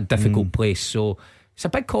a difficult place. So it's a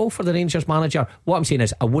big call for the Rangers manager. What I'm saying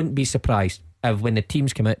is, I wouldn't be surprised if when the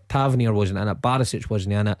teams come out, Tavernier wasn't in it, Barisic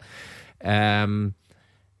wasn't in it. I'm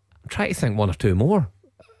trying to think one or two more.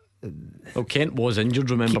 Well, Kent was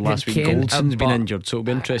injured, remember, last week. Goldson's been injured, so it'll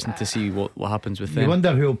be interesting to see what happens with them. You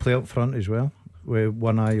wonder who'll play up front as well, with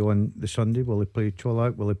one eye on the Sunday. Will he play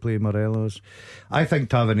Cholak? Will he play Morelos? I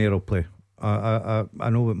think Tavernier will play. I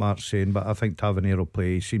know what Mark's saying, but I think Tavernier will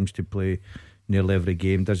play. He seems to play nearly every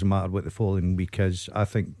game. Doesn't matter what the following week is. I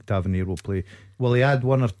think Tavernier will play. Will he add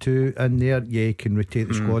one or two in there? Yeah, he can rotate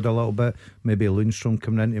the squad a little bit. Maybe Lundstrom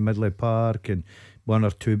coming into Midley Park and one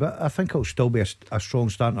or two, but I think it'll still be a strong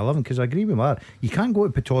starting 11, because I agree with Mark. You can't go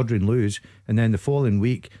to Pittodrie and lose, and then the following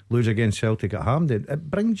week lose against Celtic at Hampden. It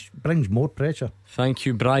brings more pressure. Thank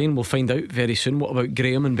you, Brian. We'll find out very soon. What about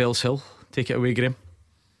Graham and Bellshill? Take it away, Graham.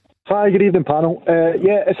 Hi, good evening, panel.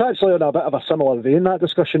 Yeah, it's actually on a bit of a similar vein, that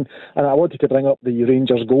discussion, and I wanted to bring up the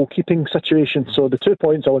Rangers goalkeeping situation. So the 2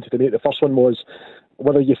 points I wanted to make, the first one was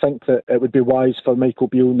whether you think that it would be wise for Michael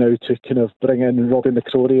Beale now to kind of bring in Robbie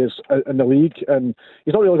McCrory in the league, and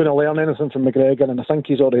he's not really going to learn anything from McGregor, and I think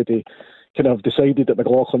he's already kind of decided that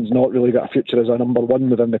McLaughlin's not really got a future as a number one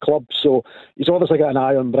within the club, so he's obviously got an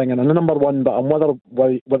eye on bringing in a number one, but I'm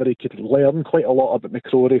whether he could learn quite a lot about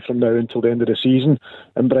McCrory from now until the end of the season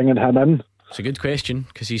and bringing him in. It's a good question,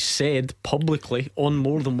 because he's said publicly on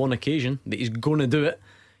more than one occasion that he's going to do it.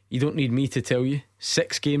 You don't need me to tell you.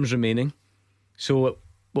 6 games remaining. So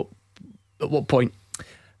at what point?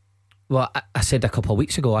 Well, I said a couple of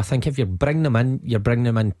weeks ago, I think if you bring them in, you're bringing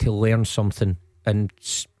them in to learn something in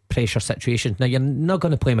pressure situations. Now, you're not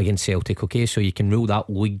going to play them against Celtic, okay, so you can rule that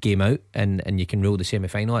league game out, and you can rule the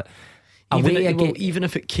semi-final out. Even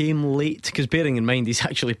if it came late, because bearing in mind he's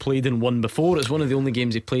actually played in one before, it's one of the only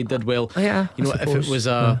games he played did well. Yeah, you know, if it was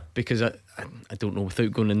because I don't know,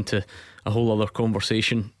 without going into a whole other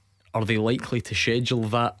conversation, are they likely to schedule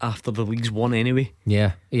that after the league's won anyway?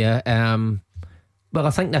 Yeah. Well, I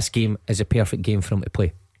think this game is a perfect game for him to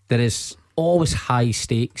play. There is always high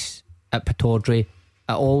stakes at Pittodrie.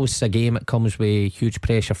 Always a game that comes with huge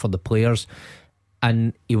pressure for the players,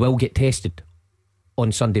 and he will get tested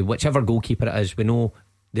on Sunday. Whichever goalkeeper it is, we know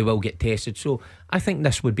they will get tested. So I think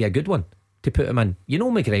this would be a good one to put him in. You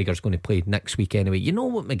know McGregor's going to play next week anyway. You know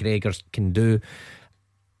what McGregor can do.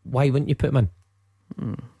 Why wouldn't you put him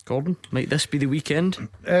in? Gordon, might this be the weekend?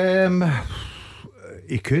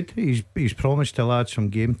 He could. He's promised to add some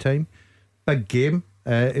game time. Big game.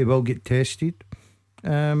 He will get tested.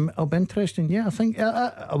 It'll be interesting. Yeah, I think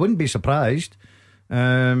I wouldn't be surprised.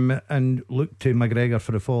 And look to McGregor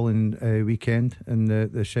for the following weekend in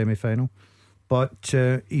the semi-final. But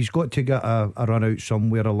he's got to get a run out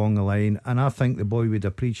somewhere along the line, and I think the boy would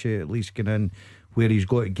appreciate at least getting in where he's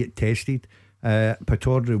got to get tested.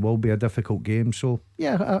 Pittodrie will be a difficult game, so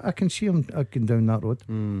yeah, I can see him going down that road.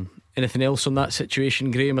 Anything else on that situation,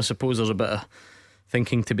 Graham? I suppose there's a bit of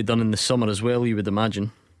thinking to be done in the summer as well, you would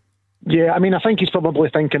imagine. Yeah, I mean, I think he's probably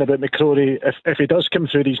thinking about McCrory if he does come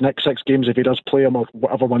through these next 6 games, if he does play him or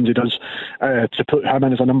whatever ones he does, to put him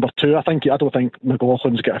in as a number 2. I don't think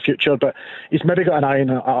McLaughlin's got a future, but he's maybe got an eye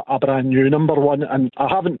on a brand new number 1. And I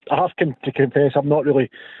have to confess, I'm not really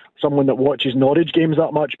someone that watches Norwich games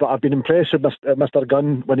that much, but I've been impressed with Mr.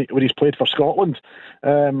 Gunn when he's played for Scotland,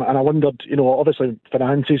 and I wondered, obviously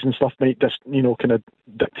finances and stuff might just kind of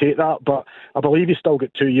dictate that, but I believe he's still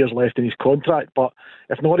got 2 years left in his contract. But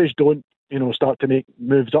if Norwich don't start to make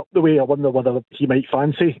moves up the way, I wonder whether he might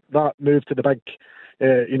fancy that move to the big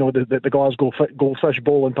the Glasgow Goldfish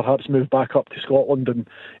Bowl, and perhaps move back up to Scotland, and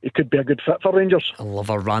it could be a good fit for Rangers. I love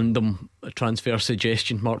a random transfer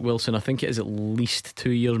suggestion, Mark Wilson. I think it is at least 2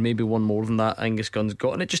 years, maybe one more than that Angus Gunn's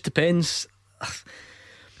got, and it just depends.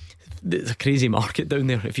 There's a crazy market down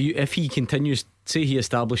there. If he continues, say he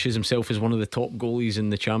establishes himself as one of the top goalies in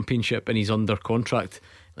the Championship and he's under contract,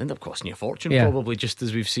 it'll end up costing you a fortune, probably, just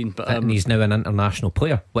as we've seen. But and he's now an international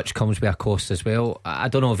player, which comes with a cost as well. I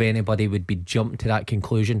don't know if anybody would be jumping to that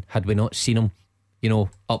conclusion had we not seen him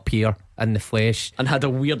up here in the flesh, and had a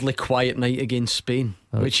weirdly quiet night against Spain,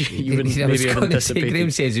 which you wouldn't maybe have anticipated. Graham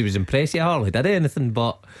says he was impressed. He hardly did anything,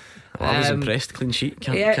 but I was impressed. Clean sheet.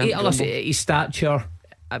 Listen, his stature,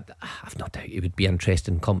 I've no doubt he would be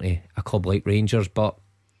interested in company a club like Rangers, but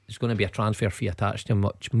there's going to be a transfer fee attached to him,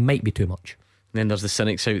 which might be too much. And then there's the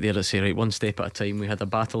cynics out there that say, right, one step at a time. We had a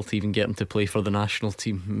battle to even get him to play for the national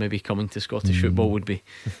team. Maybe coming to Scottish football would be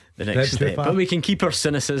the next step. But we can keep our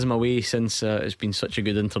cynicism away since it's been such a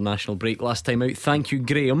good international break last time out. Thank you,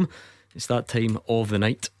 Graham. It's that time of the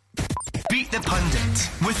night. Beat the Pundit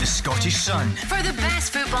with the Scottish Sun. For the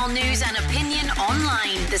best football news and opinion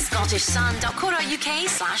online,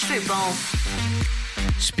 thescottishsun.co.uk/football.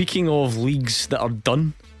 Speaking of leagues that are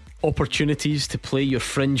done, opportunities to play your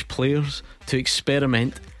fringe players, to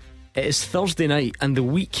experiment, it is Thursday night and the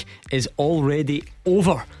week is already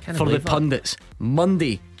over for the pundits.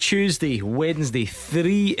 Monday, Tuesday, Wednesday,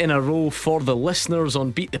 3 in a row for the listeners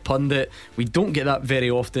on Beat the Pundit. We don't get that very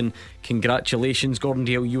often. Congratulations, Gordon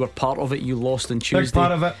Dale, you were part of it. You lost on Tuesday. Big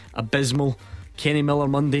part of it. Abysmal. Kenny Miller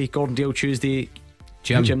Monday, Gordon Dale Tuesday,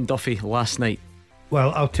 Jim Duffy last night.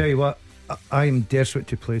 Well, I'll tell you what, I'm desperate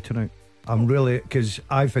to play tonight. I'm really, because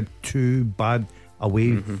I've had 2 bad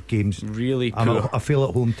away games. Really poor. I feel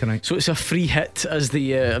at home tonight. So it's a free hit as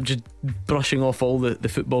the I'm just brushing off all the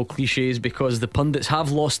football cliches, because the pundits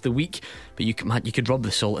have lost the week, but you could rub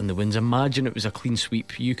the salt in the wounds. Imagine it was a clean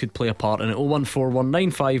sweep. You could play a part in it.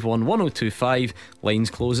 01419511025.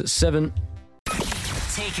 Lines close at 7.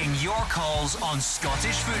 Taking your calls on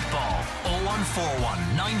Scottish football. 0141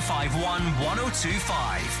 951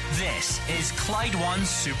 1025. This is Clyde One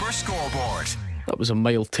Super Scoreboard. That was a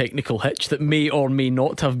mild technical hitch that may or may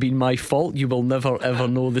not have been my fault. You will never ever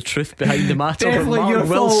know the truth behind the matter. Definitely Mark your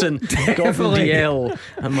Wilson, fault. Gordon Dalziel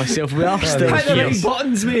and myself, we are still Hit the here. right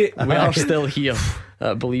buttons, mate. We are still here,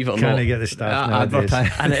 believe it or Can not. I get the staff nowadays?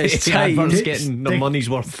 And it is time Adverts getting the money's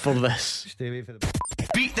worth for this. Stay away from the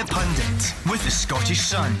Beat the Pundit with the Scottish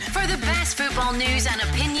Sun. For the best football news and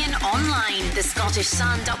opinion online,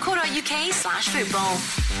 thescottishsun.co.uk/football.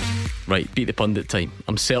 Right, Beat the Pundit time.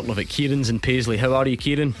 I'm certain of it. Kieran's in Paisley. How are you,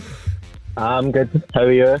 Kieran? I'm good. How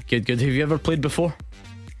are you? Good. Have you ever played before?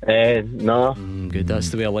 No. Good, that's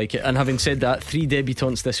the way I like it. And having said that, 3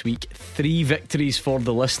 debutants this week, 3 victories for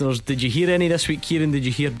the listeners. Did you hear any this week, Kieran? Did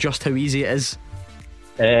you hear just how easy it is?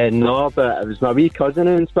 No, but it was my wee cousin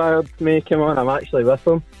who inspired me to come on. I'm actually with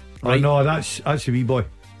him. Right. Oh no, that's a wee boy.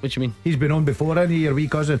 What do you mean? He's been on before, hasn't he, your wee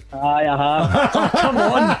cousin? Aye, I have. Oh, come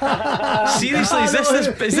on. Seriously, is this like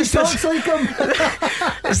him.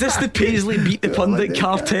 is this the Paisley Beat the Pundit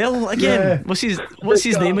cartel again? Yeah. What's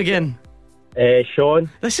his name again? Sean.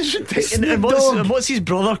 This is ridiculous. And what's his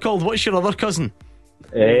brother called? What's your other cousin?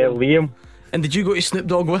 Liam. And did you go to Snoop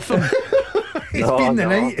Dogg with him? He's been the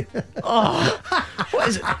night. Oh, what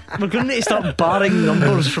is it? We're going to need to start barring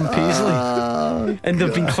numbers from Paisley. And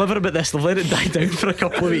they've been clever about this. They've let it die down for a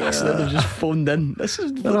couple of weeks, and then they've just phoned in. This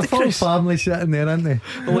is They're a full family sitting there, aren't they?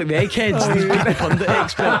 They're like the eggheads, these Beat the Pundit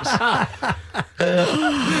experts.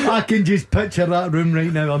 I can just picture that room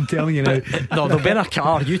right now, I'm telling you now. No, they'll be in a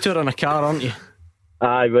car. You two are in a car, aren't you?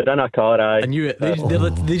 Aye, we're in a car, aye. And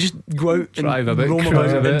they just go out and Drive about, roam cruise about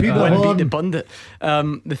about, and people aye. and Beat the Pundit.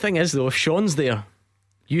 The thing is though, if Sean's there,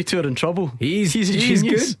 you two are in trouble. He's a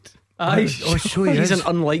genius. good. Aye. So he He's is. an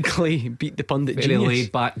unlikely Beat the Pundit Very genius.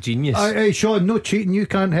 laid back genius. Hey, Sean, no cheating, you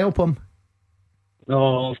can't help him.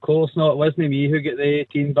 No, of course not. It wasn't me who got the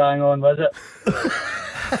 18 bang on, was it?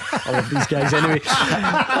 I love these guys anyway.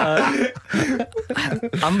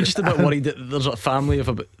 I'm just a bit worried that there's a family of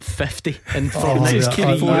about 50 in for the next 3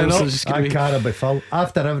 years. I can't be full.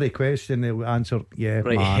 After every question they'll answer Right,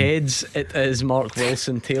 man. heads it is Mark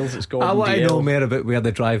Wilson, tails it's Gordon I want to Dalziel. know more about where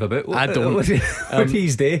they drive about. I don't. What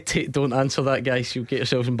he's day? Don't answer that, guys. You'll get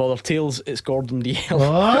yourselves in bother. Tails, it's Gordon Dalziel.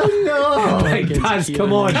 Oh no! Big Daz,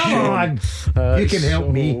 come on. You can help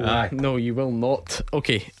me. No, you will not.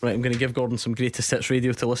 Okay, right, I'm going to give Gordon some greatest hits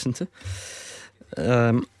radio to listen to,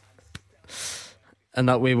 and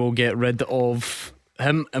that way we'll get rid of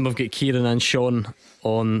him, and we've got Kieran and Sean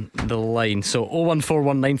on the line. So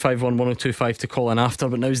 01419511025 to call in after.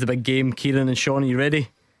 But now's the big game. Kieran and Sean, are you ready?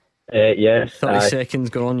 Yes. 30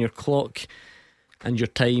 seconds go on your clock, and your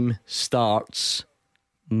time starts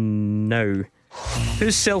now.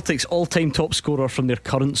 Who's Celtic's all-time top scorer from their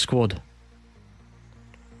current squad?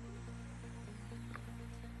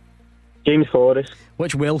 James Forrest.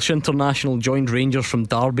 Which Welsh international joined Rangers from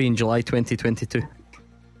Derby in July 2022?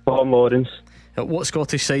 Tom Lawrence. At what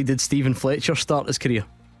Scottish side did Stephen Fletcher start his career?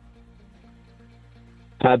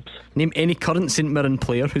 Hibs. Name any current St Mirren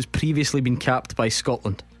player who's previously been capped by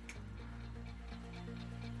Scotland.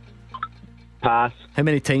 Pass. How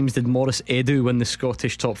many times did Maurice Edu win the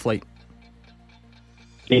Scottish top flight?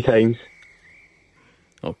 3 times.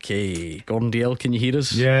 Okay, Gordon Dalziel, can you hear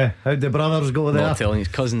us? Yeah, how'd the brothers go there? Not telling you,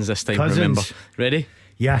 cousins this time. Cousins. Remember, ready?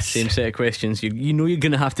 Yes. Same set of questions. You know you're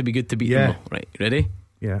going to have to be good to beat them though. Right, ready?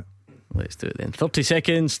 Yeah. Let's do it then. 30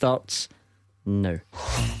 seconds starts now.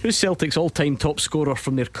 Who's Celtic's all-time top scorer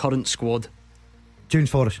from their current squad?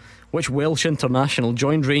 James Forrest. Which Welsh international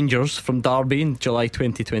joined Rangers from Derby in July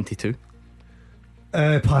 2022?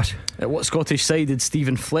 Pass. At what Scottish side did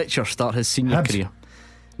Stephen Fletcher start his senior Hibs. career?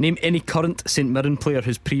 Name any current St Mirren player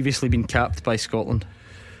who's previously been capped by Scotland.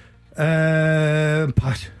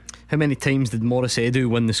 Pass. How many times did Maurice Edu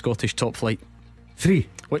win the Scottish top flight? 3.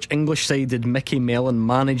 Which English side did Mickey Mellon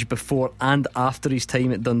manage before and after his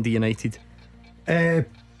time at Dundee United?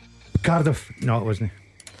 Cardiff. No, it wasn't.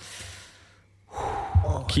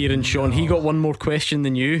 Kieran, Sean, he got one more question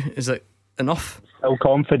than you. Is that enough? Still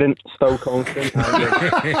confident. I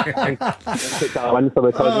think that win for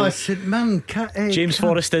the Cousins. St Mirren. James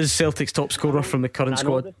Forrest is Celtic's top scorer from the current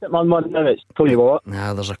squad. St Mirren one now, it's Tony Watt.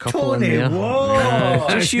 Nah, there's a couple Tony in there.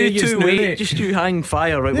 Watt. Just you two wait. Just you hang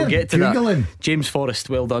fire. Right, we'll get to Googling. that. James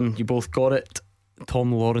Forrest, well done. You both got it.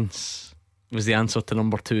 Tom Lawrence was the answer to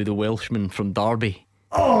number 2, the Welshman from Derby.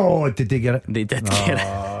 Oh, did they get it? They did get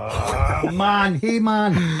it. Man, hey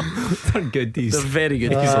man. They're good, these. They're very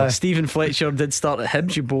good. Stephen Fletcher did start at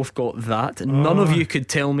Hibs. You both got that. None of you could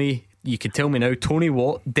tell me. You could tell me now. Tony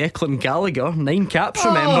Watt, Declan Gallagher, 9 caps,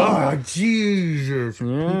 remember? Oh, Jesus.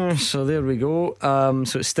 Yeah, so there we go.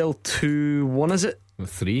 So it's still 2-1, is it?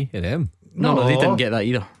 3 of them. No, they didn't get that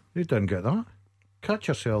either. They didn't get that. Catch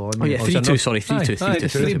yourself on. Oh yeah, 3-2. Sorry,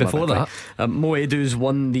 3-2. 3 before that. Mo Edu's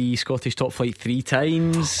won the Scottish top flight 3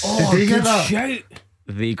 times. Did they get that? Shout.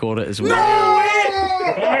 They got it as well.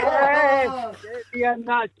 Get me in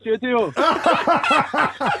that studio.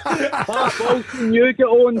 Bolton, you get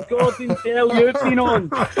on. Gordon, tell you've been on.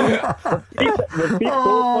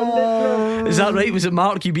 Is that right? Was it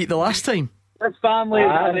Mark you beat the last time? This family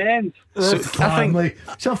is an end. So, Family.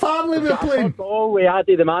 It's a family we're playing. Oh, we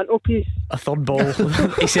added the mantelpiece. a third ball.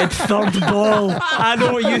 He said third ball. I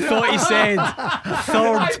know what you thought he said.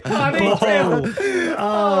 Third ball.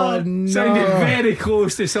 Oh no. Sounded very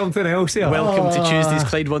close to something else there. Welcome to Tuesday's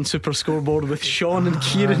Clyde 1 Super Scoreboard with Sean and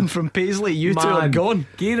Kieran from Paisley. You two are gone.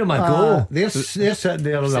 Give him a go. They're sitting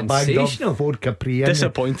there on a bagged up Ford Capri.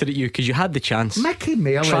 Disappointed at you because you had the chance. Mickey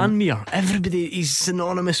Mellon. Tranmere. Everybody is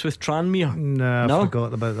synonymous with Tranmere. No, I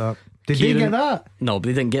forgot about that. Did Kieran, they get that? No, but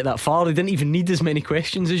they didn't get that far. They didn't even need as many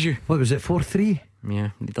questions as you. What was it, 4-3? Yeah,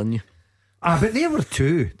 they done you. But they were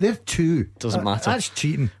 2. They're 2. Doesn't matter. That's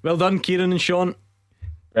cheating. Well done, Kieran and Sean.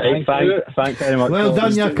 Right, thanks very much. Well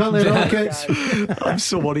done, you couple of rockets. I'm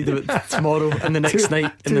so worried about tomorrow and the next night.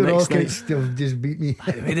 And Two the next rockets night. still just beat me.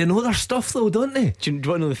 They know their stuff though, don't they? Do you want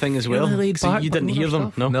to know the thing as well? Really laid So back, you didn't but hear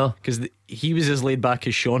them, stuff? no? Because he was as laid back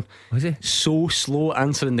as Sean. Was he? So slow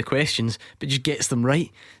answering the questions, but just gets them right.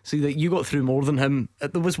 So that you got through more than him.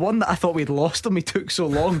 There was one that I thought we'd lost him. He took so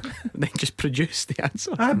long, and then just produced the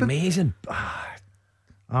answer. Amazing.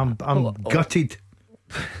 I'm gutted.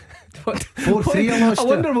 What? 4-3 I lost I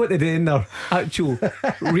wonder what they do in their actual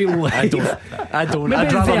real life. I don't. Maybe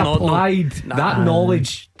I'd rather they not know. applied that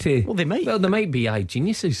knowledge to. Well, they might. Well, they might be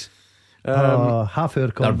geniuses. Half hour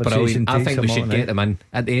They're conversation brilliant. I takes think them we all should night. get them in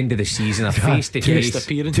at the end of the season, a face to Guest face.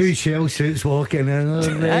 appearance. 2 shell suits walking in.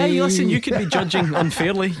 Hey, listen, you could be judging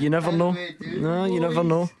unfairly. You never know. No, you never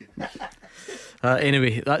know.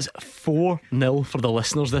 Anyway, that's 4-0 for the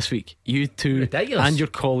listeners this week. You two Ridiculous. and your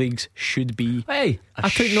colleagues should be. Hey, I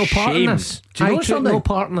took no part in this. Do you know I took something? no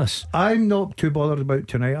part in this. I'm not too bothered about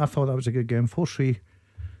tonight. I thought that was a good game. 4-3.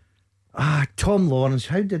 Tom Lawrence.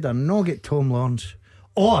 How did I not get Tom Lawrence?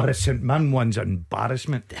 Oh, the St Mirren one's an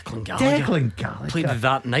embarrassment. Declan Gallagher played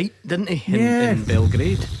that night, didn't he? In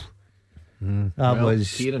Belgrade. That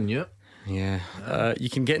was. Kieran, yeah. Yeah.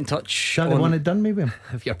 You can get in touch. That the one that done me with him.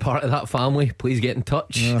 If you're part of that family, please get in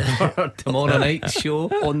touch for tomorrow night's show.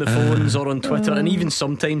 On the phones or on Twitter, and even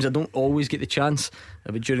sometimes I don't always get the chance.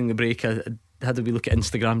 But during the break, I had to look at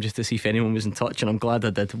Instagram just to see if anyone was in touch, and I'm glad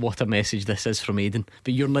I did. What a message this is from Aidan.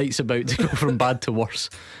 But your night's about to go from bad to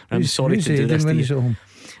worse. I'm sorry who's to do Aidan this when to he's you. at home?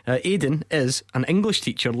 Aidan is an English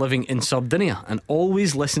teacher living in Sardinia and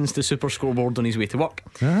always listens to Super Scoreboard on his way to work.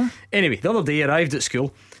 Anyway, the other day he arrived at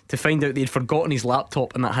school to find out they'd forgotten his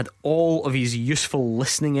laptop, and that had all of his useful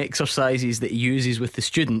listening exercises that he uses with the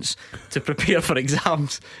students to prepare for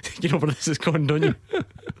exams. You know where this is going, don't you?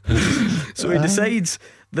 So he decides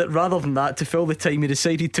that rather than that, to fill the time, he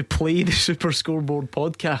decided to play the Super Scoreboard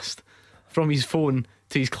podcast from his phone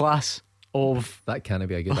to his class of That can't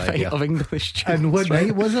be a good idea. of English students. And what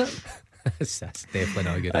night was it? That's definitely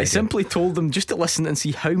not a good I idea. simply told them just to listen and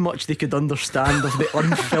see how much they could understand of the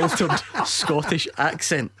unfiltered Scottish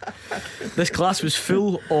accent. This class was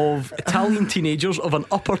full of Italian teenagers of an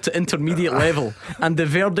upper to intermediate level, and the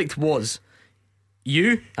verdict was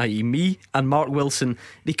you, i.e. me and Mark Wilson,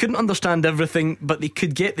 they couldn't understand everything, but they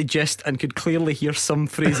could get the gist and could clearly hear some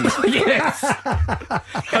phrases. Yes.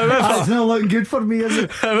 That's not looking good for me, is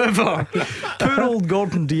it? However, poor old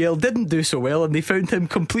Gordon Dalziel didn't do so well, and they found him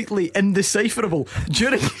completely indecipherable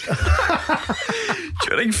during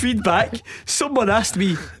During feedback, someone asked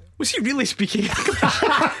me, was he really speaking English?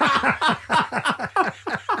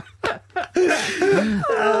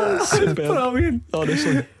 Brilliant.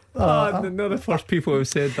 Honestly. They're the first people who've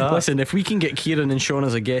said that. Listen, if we can get Kieran and Sean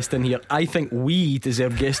as a guest in here, I think we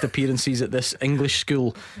deserve guest appearances at this English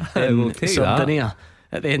school in Sardinia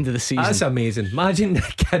at the end of the season. That's amazing. Imagine the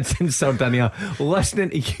kids in Sardinia listening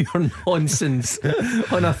to your nonsense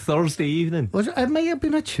on a Thursday evening. It might have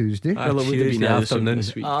been a Tuesday. Well, it would have been afternoon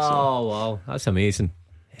this week. Oh wow, that's amazing.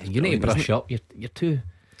 You need to brush up. You're too.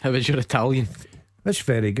 How is your Italian? It's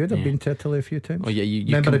very good. I've been to Italy a few times. Oh yeah, you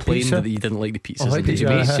Remember complained that you didn't like the pizzas. Oh, Did you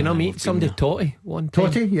meet? You know, meet somebody Totti one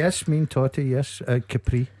time. Totti, yes, me and Totti, yes.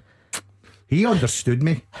 Capri. He understood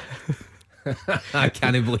me. I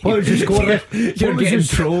can't believe what was the score? You're getting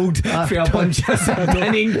trolled for a bunch of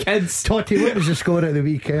Sardinian kids. Totti, what was the score at the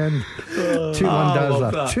weekend? 2-1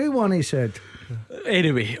 Dalziel. 2-1 he said.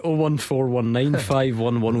 Anyway,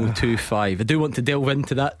 01419511025. I do want to delve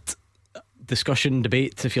into that discussion,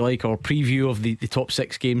 debate, if you like, or preview of the top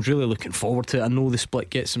 6 games. Really looking forward to it. I know the split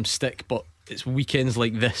gets some stick, but it's weekends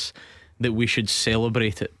like this that we should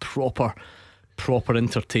celebrate it. Proper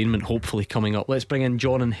entertainment hopefully coming up. Let's bring in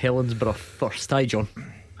John in Helensburgh first. Hi John.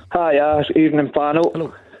 Hi, evening panel.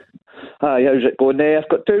 Hello. Hi, how's it going? I've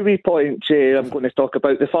got 2 wee points I'm going to talk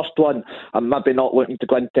about. The first one I'm maybe not looking to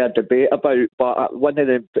go into a debate about, but one of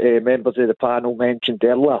the members of the panel mentioned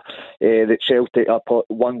earlier that Celtic are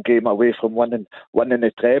 1 game away from winning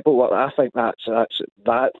the treble. Well, I think that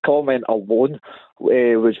comment alone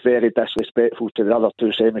was very disrespectful to the other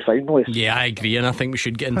 2 semi-finalists. Yeah, I agree, and I think we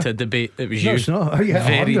should get into a debate. It was No, you. it's not. Yeah,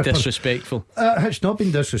 very 100%. disrespectful. It's not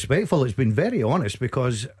been disrespectful. It's been very honest,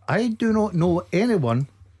 because I do not know anyone,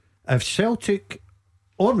 if Celtic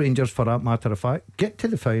or Rangers for that matter of fact get to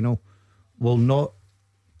the final, will not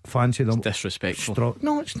fancy them. It's disrespectful.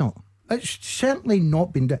 No, it's not. It's certainly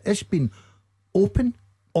not been. It's been open,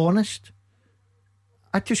 honest.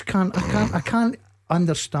 I can't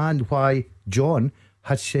understand why John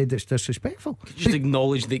has said it's disrespectful. Just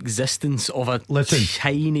acknowledge the existence of a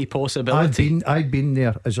tiny possibility. I've been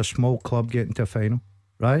there as a small club getting to a final,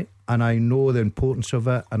 right? And I know the importance of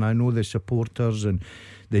it, and I know the supporters and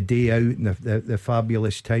the day out and the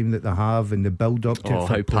fabulous time that they have and the build up to it.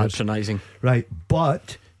 How patronising. Right,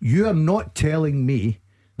 but you are not telling me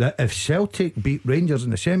that if Celtic beat Rangers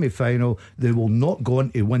in the semi-final, they will not go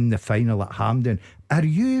on to win the final at Hampden. Are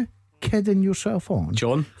you kidding yourself on?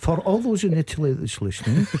 John? For all those in Italy that's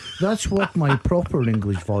listening, that's what my proper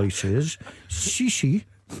English voice is. Shishi.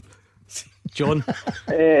 John?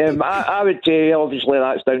 I would say obviously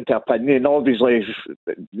that's down to opinion. Obviously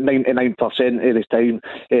 99% of the time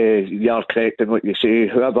you are correct in what you say.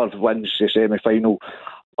 Whoever wins the semi-final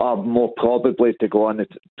are more probably to go on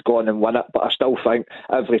and win it, but I still think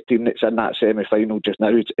every team that's in that semi-final just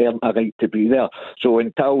now has earned a right to be there. So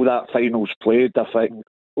until that final's played, I think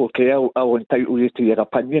okay, I'll entitle you to your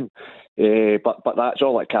opinion, but that's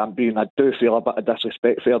all it can be, and I do feel a bit of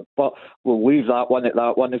disrespect for it, but we'll leave that one at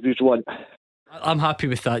that one if you want. I'm happy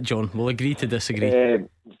with that, John. We'll agree to disagree. The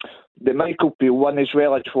Michael Beale one as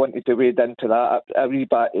well, I just wanted to wade into that a wee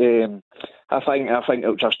bit. I think it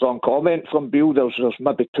was a strong comment from Beale. There's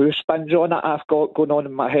maybe 2 spins on it I've got going on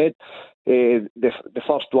in my head. The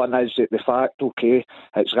first one is that the fact, okay,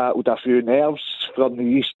 it's rattled a few nerves from the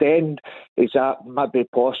East End. Is that maybe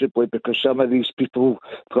possibly because some of these people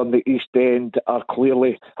from the East End are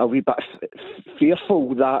clearly a wee bit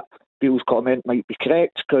fearful that Beale's comment might be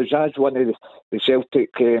correct? Because as one of the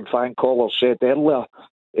Celtic fan callers said earlier,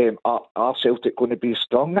 are Celtic going to be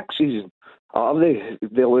strong next season? Are they?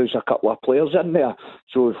 They lose a couple of players in there.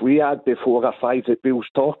 So if we add the 4 or 5 that Bill's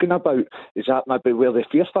talking about, is that maybe where the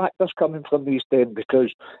fear factor's coming from the East End?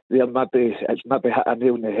 Because it's maybe hit a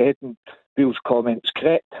nail in the head and Bill's comment's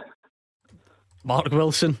correct. Mark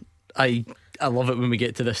Wilson, I love it when we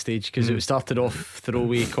get to this stage, because it started off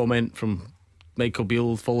throwaway comment from Michael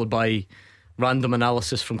Beale, followed by random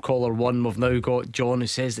analysis from caller 1. We've now got John who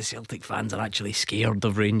says the Celtic fans are actually scared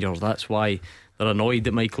of Rangers. That's why they're annoyed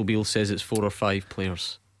that Michael Beale says it's 4 or 5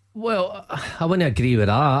 players. Well, I wouldn't agree with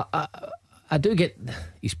that. I do get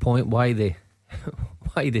his point why they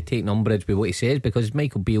take umbrage with what he says, because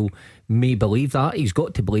Michael Beale may believe that. He's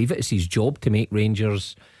got to believe it. It's his job to make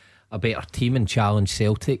Rangers a better team and challenge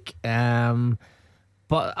Celtic.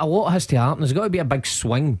 But a lot has to happen. There's got to be a big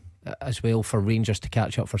swing as well for Rangers to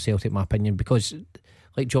catch up for Celtic, in my opinion, because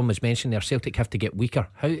like John was mentioning there, Celtic have to get weaker.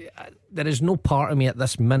 There is no part of me at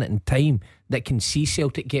this minute in time that can see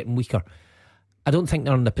Celtic getting weaker. I don't think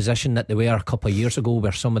they're in the position that they were a couple of years ago,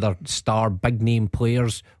 where some of their star big name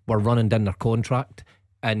players were running down their contract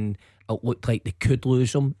and it looked like they could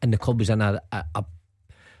lose them, and the club was in a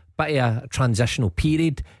bit of a transitional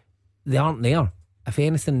period. They aren't there. If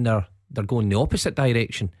anything, they're going the opposite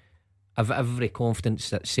direction. I've every confidence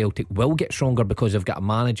that Celtic will get stronger because they've got a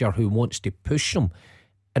manager who wants to push them,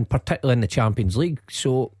 and particularly in the Champions League.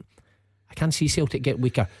 So I can't see Celtic get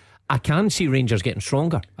weaker. I can see Rangers getting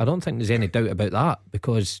stronger. I don't think there's any doubt about that,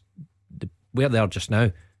 because where they are just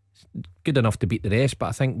now, good enough to beat the rest. But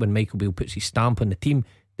I think when Michael Beale puts his stamp on the team,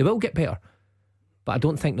 they will get better. But I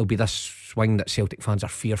don't think there'll be this swing that Celtic fans are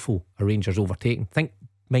fearful of Rangers overtaking. I think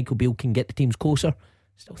Michael Beale can get the teams closer.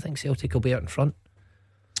 Still think Celtic will be out in front.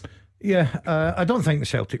 Yeah, I don't think the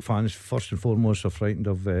Celtic fans first and foremost are frightened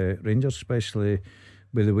of Rangers, especially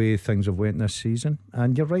with the way things have went this season.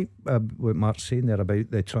 And you're right what Mark's saying there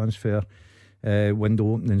about the transfer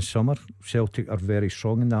window opening in summer. Celtic are very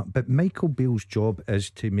strong in that, but Michael Beale's job is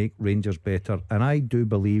to make Rangers better, and I do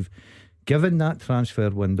believe, given that transfer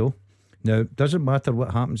window, now it doesn't matter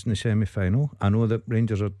what happens in the semi-final. I know that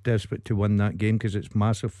Rangers are desperate to win that game because it's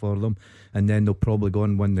massive for them, and then they'll probably go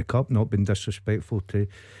and win the cup. Not being disrespectful to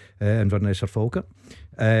Inverness or Falkirk.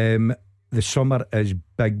 The summer is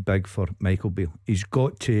big for Michael Beale. He's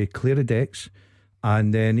got to clear the decks,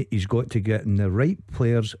 and then he's got to get in the right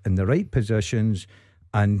players in the right positions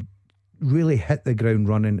and really hit the ground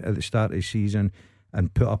running at the start of the season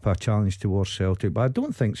and put up a challenge towards Celtic. But I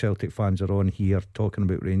don't think Celtic fans are on here talking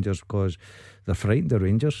about Rangers because they're frightened of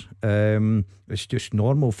Rangers. It's just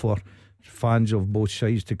normal for fans of both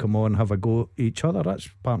sides to come on and have a go at each other. That's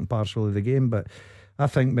part and parcel of the game. But I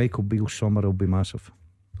think Michael Beale's summer will be massive.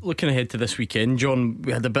 Looking ahead to this weekend, John,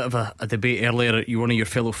 we had a bit of a debate earlier. One of your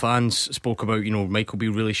fellow fans spoke about, Michael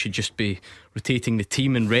Beale really should just be rotating the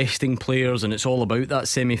team and resting players, and it's all about that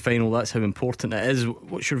semi-final. That's how important it is.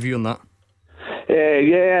 What's your view on that?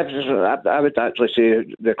 I would actually say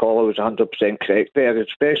the caller was 100% correct there,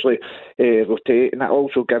 especially rotating. It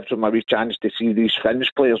also gives them a wee chance to see these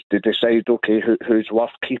fringe players to decide, okay, who's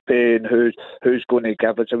worth keeping, who's going to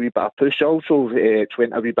give us a wee bit of push. Also, it's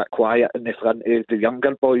went a wee bit quiet in the front of the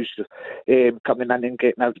younger boys coming in and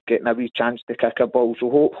getting a wee chance to kick a ball.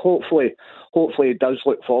 So hopefully he does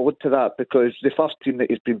look forward to that, because the first team that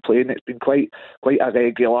he's been playing, it's been quite a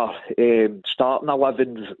regular starting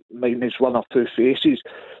 11 minus one or two faces.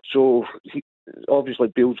 So obviously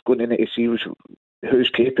Beale's going in to see who's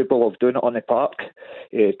capable of doing it on the park,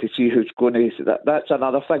 to see who's going to. That's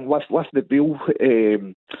another thing with the Beale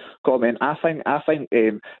comment. I think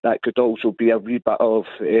that could also be a wee bit of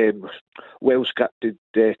well scripted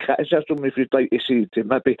criticism, if you'd like to see, to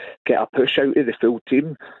maybe get a push out of the full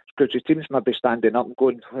team. Because the team's maybe standing up and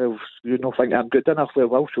going, well, you don't think I'm good enough,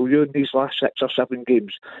 well, I'll show you in these last 6 or 7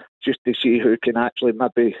 games, just to see who can actually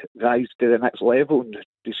maybe rise to the next level and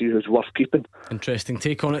to see who's worth keeping. Interesting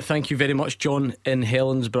take on it. Thank you very much, John in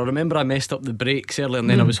Helensburgh. Remember, I messed up the breaks earlier, and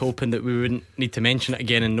then I was hoping that we wouldn't need to mention it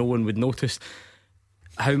again and no one would notice.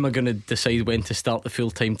 How am I going to decide when to start the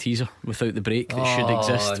full-time teaser without the break that should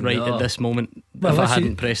exist right at this moment? Well, if I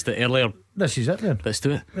hadn't pressed it earlier. This is it then. Let's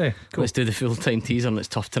do it. Yeah, cool. Let's do the full-time teaser, and it's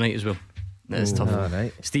tough tonight as well. It's tough.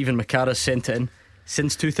 Right. Stephen McCarra sent it in.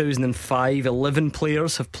 Since 2005, 11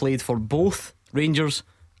 players have played for both Rangers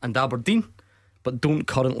and Aberdeen, but don't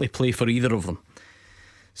currently play for either of them.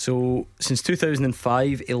 So since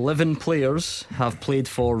 2005, 11 players have played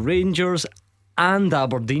for Rangers and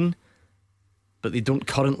Aberdeen, but they don't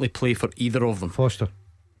currently play for either of them. Foster.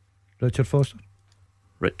 Richard Foster.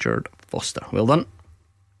 Richard Foster. Well done.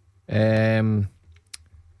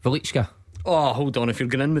 Velichka. Oh, hold on. If you're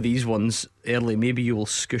going in with these ones early, maybe you will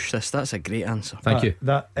scoosh this. That's a great answer. Thank you.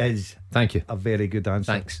 That is Thank you. a very good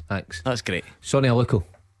answer. Thanks. That's great. Sonny Aluko.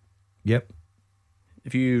 Yep.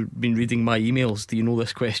 Have you been reading my emails? Do you know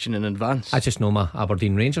this question in advance? I just know my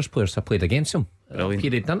Aberdeen Rangers players. I played against them. Brilliant.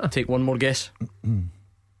 Period, didn't I? Take one more guess.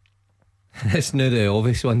 It's now the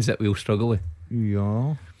obvious ones that we'll struggle with.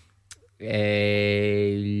 Yeah.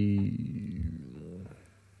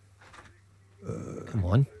 Come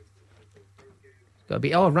on. Gotta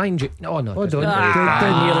be. Oh, Ryan. No. Hold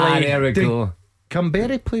on. There we go.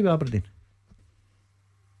 Canberra play with Aberdeen?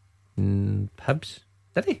 Hibs.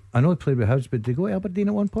 Did he? I know he played with Hibs, but did he go to Aberdeen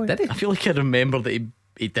at one point? Did he? I feel like I remember that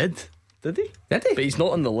he did. Did he? Did he? But he's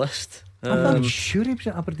not on the list. I'm sure he was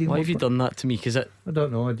at Aberdeen. Why have you done that to me? Because I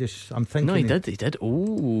don't know. I'm thinking. No, he did.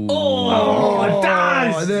 Oh,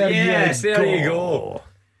 Daz! Yes, there you go.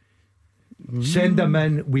 Send them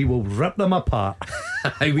in. We will rip them apart.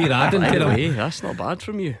 We're adding to them. That's not bad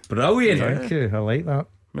from you. Brilliant. Thank you. I like that.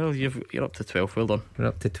 Well, you're up to 12. Well done. We're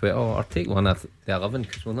up to 12. Or take one at the 11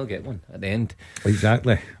 because we'll not get one at the end.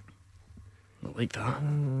 Exactly. Not like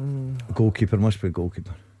that. Goalkeeper must be a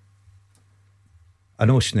goalkeeper. I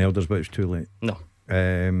know Snelders, but it's too late. No.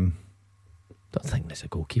 Don't think there's a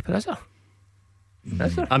goalkeeper, is there?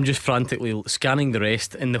 Is there? I'm just frantically scanning the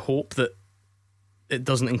rest in the hope that it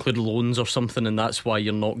doesn't include loans or something, and that's why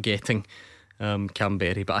you're not getting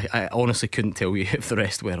Canberra. But I honestly couldn't tell you if the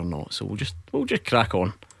rest were or not. So we'll just crack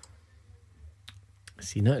on.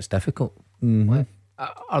 See, now it's difficult.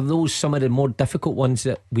 Are those some of the more difficult ones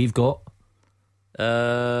that we've got?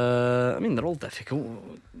 I mean, they're all difficult,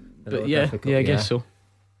 but I guess so.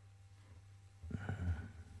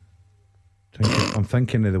 I'm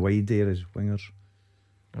thinking of the wide areas wingers.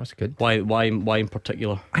 That's good. Why in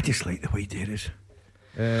particular? I just like the wide areas.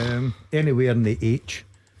 Anywhere in the H.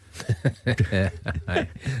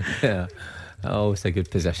 Yeah. Oh, it's a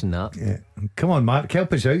good position, that. Yeah. Come on, Mark,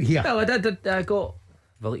 help us out here. Well, I got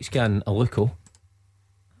Velička and Aluko.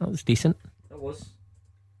 That was decent. That was.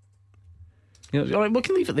 All right, we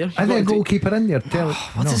can leave it there. Is there a goalkeeper in there?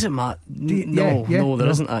 What is it, Matt? No, there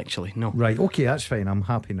isn't actually. No. Right, okay, that's fine. I'm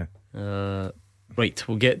happy now. Right,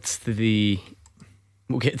 we'll get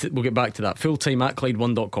back to that. Fulltime at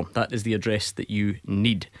Clyde1.com. That is the address that you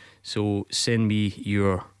need. So send me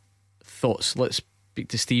your thoughts. Let's speak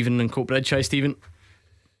to Stephen in Coatbridge. Hi, Stephen.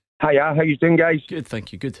 Hiya, how you doing, guys? Good,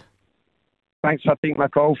 thank you. Good. Thanks for taking my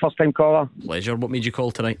call, first time caller. Pleasure. What made you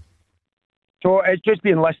call tonight? So it's just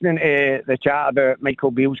been listening to the chat about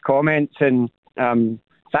Michael Beale's comments, and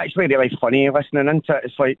it's actually really funny listening into it.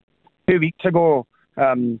 It's like 2 weeks ago,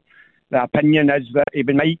 the opinion is that he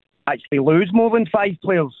might actually lose more than 5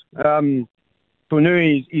 players. So now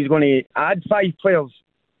he's going to add 5 players.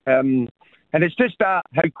 And it's just that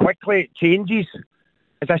how quickly it changes.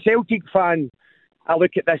 As a Celtic fan, I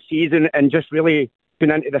look at this season and just really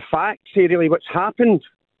going into the facts, say really what's happened.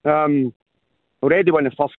 Already won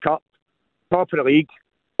the first cup, top of the league,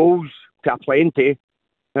 goals to a plenty.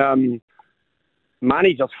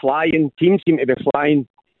 Managers flying, teams seem to be flying,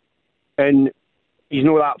 and he's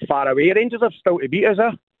not that far away. Rangers have still to beat us.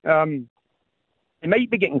 They might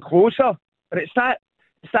be getting closer, but it's that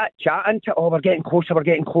chat into, oh, we're getting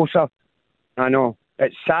closer. I know.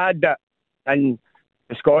 It's sad that in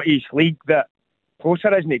the Scottish League that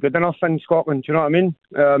closer isn't good enough in Scotland, do you know what I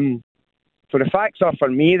mean? So the facts are for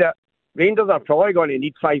me that Rangers are probably going to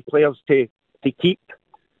need 5 players to keep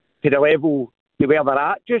to the level to where they're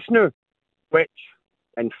at just now, which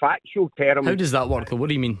in factual terms... How does that work though? What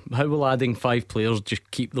do you mean? How will adding 5 players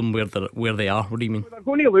just keep them where they are? What do you mean? They're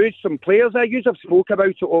going to lose some players. I have spoke about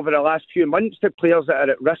it over the last few months, the players that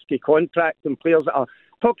are at risk of contract and players that are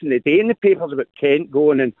talking today in the papers about Kent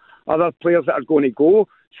going and other players that are going to go.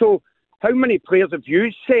 So how many players have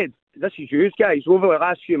you said, this is you guys, over the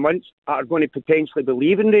last few months are going to potentially be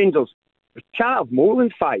leaving Rangers? There's chat of more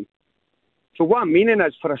than 5. So what I'm meaning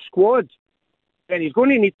is for a squad, then he's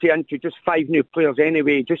going to need to introduce 5 new players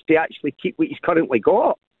anyway, just to actually keep what he's currently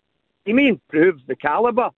got. He may improve the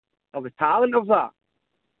calibre or the talent of that.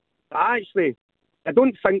 But actually, I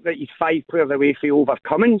don't think that he's 5 players away from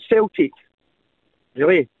overcoming Celtic.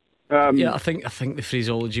 Really. I think the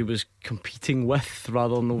phraseology was competing with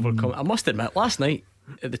rather than overcoming. I must admit, last night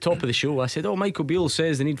at the top of the show I said, Michael Beale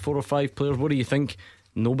says they need 4 or 5 players, what do you think?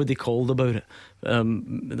 Nobody called about it.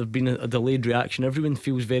 There's been a delayed reaction. Everyone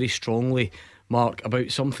feels very strongly, Mark,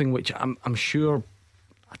 about something which I'm sure,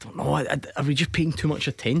 I don't know, are we just paying too much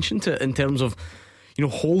attention to it in terms of,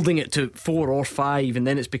 holding it to 4 or 5 and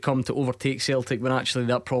then it's become to overtake Celtic when actually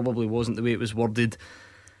that probably wasn't the way it was worded.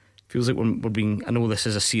 Feels like we're being, I know this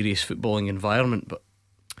is a serious footballing environment, but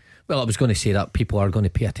well, I was going to say that people are going to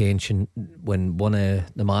pay attention when one of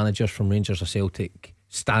the managers from Rangers or Celtic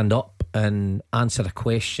stand up and answer a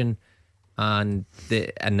question, and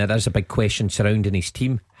there is a big question surrounding his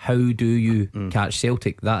team. How do you catch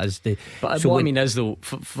Celtic? That is the. But what I mean is though,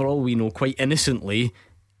 for all we know, quite innocently,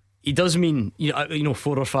 he does mean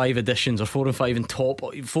 4 or 5 additions or 4 or 5 in top,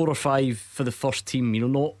 4 or 5 for the first team.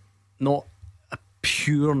 Not a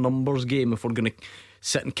pure numbers game if we're going to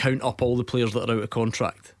sit and count up all the players that are out of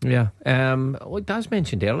contract. Yeah. What Daz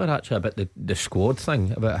mentioned earlier actually about the squad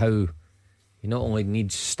thing, about how he not only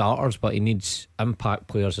needs starters but he needs impact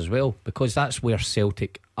players as well, because that's where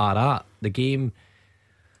Celtic are at. The game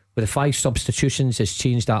with the 5 substitutions has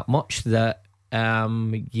changed that much that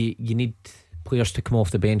you need players to come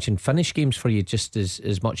off the bench and finish games for you just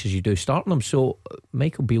as much as you do starting them. So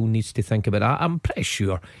Michael Beale needs to think about that. I'm pretty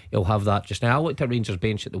sure he'll have that just now. I looked at Rangers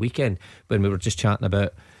bench at the weekend when we were just chatting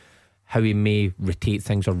about how he may rotate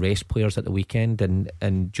things or rest players at the weekend,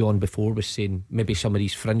 and John before was saying maybe some of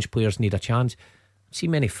these fringe players need a chance. I see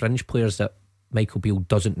many fringe players that Michael Beale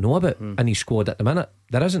doesn't know about in his squad at the minute.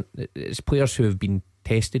 There isn't. It's players who have been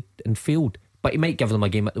tested and failed, but he might give them a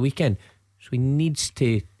game at the weekend. So he needs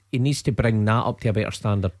to bring that up to a better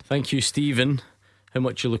standard. Thank you, Stephen. how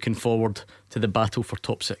much you're looking forward to the battle for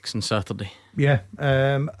top 6 on Saturday. Yeah,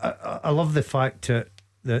 I love the fact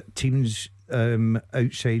that teams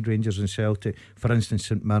outside Rangers and Celtic, for instance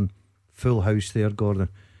St Mirren, full house there, Gordon.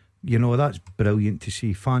 You know, that's brilliant to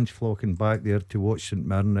see fans flocking back there to watch St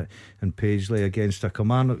Mirren and Paisley against a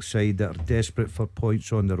Kilmarnock side that are desperate for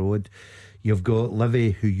points on the road. You've got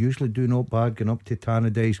Livy, who usually do not bad, going up to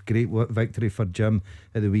Tannadice. Great victory for Jim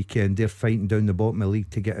at the weekend. They're fighting down the bottom of the league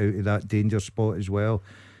to get out of that danger spot as well.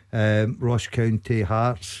 Ross County,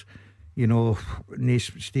 Hearts, you know,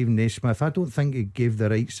 Stephen Naismith, I don't think he gave the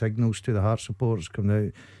right signals to the Hearts supporters coming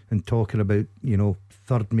out and talking about, you know,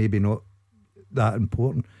 third maybe not that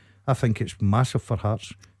important. I think it's massive for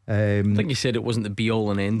Hearts. I think you said it wasn't the be all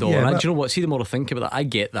and end all. Yeah, and do you know what? See, the more I think about that, I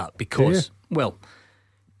get that because, well,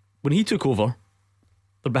 when he took over,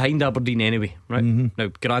 they're behind Aberdeen anyway, right?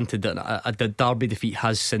 Now, granted that a Derby defeat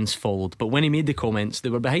has since followed, but when he made the comments,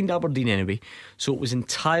 they were behind Aberdeen anyway, so it was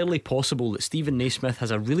entirely possible that Stephen Naismith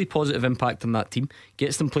has a really positive impact on that team,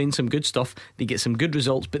 gets them playing some good stuff, they get some good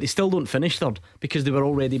results, but they still don't finish third because they were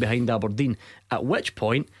already behind Aberdeen. At which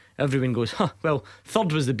point everyone goes, well,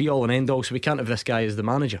 third was the be all and end all, so we can't have this guy as the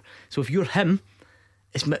manager. So if you're him,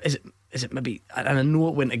 is it maybe, and I know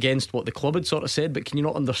it went against what the club had sort of said, but can you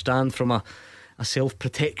not understand from a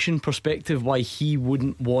self-protection perspective why he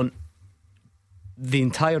wouldn't want the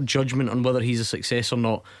entire judgment on whether he's a success or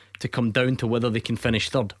not to come down to whether they can finish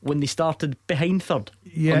third when they started behind third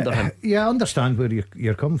under him? Yeah, I understand where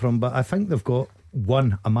you're coming from, but I think they've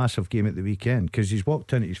won a massive game at the weekend because he's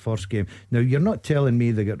walked into his first game. Now, you're not telling me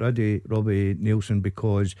they got rid of Robbie Nielsen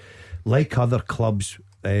because, like other clubs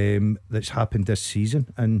that's happened this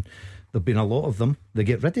season, and there've been a lot of them, they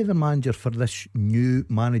get rid of the manager for this new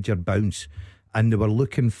manager bounce, and they were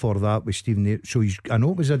looking for that with Stephen Naismith. So I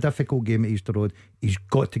know it was a difficult game at Easter Road. He's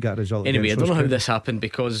got to get a result. Anyway, I don't know how this happened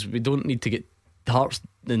because we don't need to get Hearts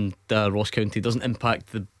and Ross County doesn't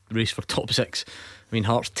impact the race for top 6. I mean,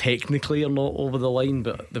 Hearts technically are not over the line,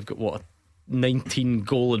 but they've got a 19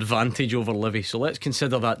 goal advantage over Livy, so let's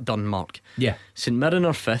consider that done, Mark. Yeah. St Mirren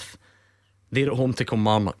are 5th, they're at home to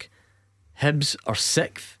Kilmarnock. Hibs are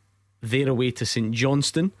 6th, they're away to St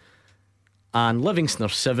Johnstone, and Livingston are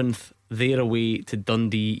 7th, they're away to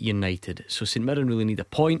Dundee United. So St Mirren really need a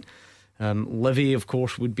point. Livy, of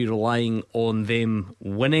course, would be relying on them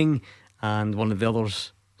winning and one of the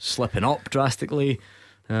others slipping up drastically.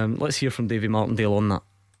 Let's hear from Davy Martindale on that.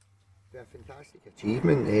 A fantastic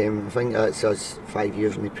achievement. I think that's us 5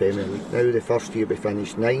 years in the Premier League now. The first year we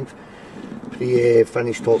finished 9th. We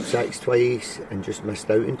finished top 6 twice and just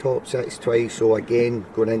missed out in top 6 twice. So again,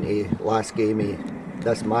 going into last game of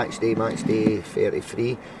this match day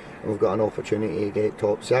 33, and we've got an opportunity to get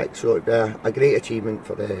top 6. So it'd be a great achievement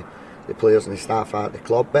for the players and the staff at the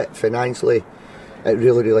club. But financially, it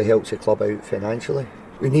really helps the club out financially.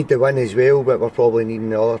 We need the win as well, but we're probably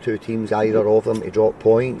needing the other two teams, either of them, to drop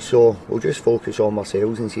points. So we'll just focus on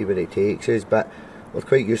ourselves and see where it takes us. But we're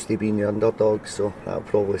quite used to being the underdogs, so that'll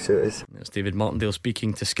probably suit us. That's David Martindale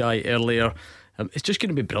speaking to Sky earlier. It's just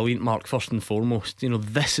going to be brilliant, Mark, first and foremost. You know,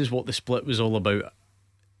 this is what the split was all about.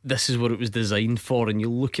 This is what it was designed for, and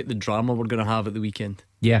you look at the drama we're going to have at the weekend.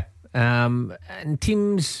 Yeah. And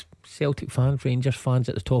teams, Celtic fans, Rangers fans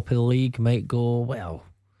at the top of the league might go, well,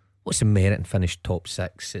 what's the merit in finish top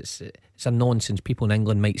 6? It's a nonsense. People in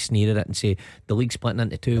England might sneer at it and say the league's splitting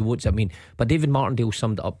into 2. What's that mean? But David Martindale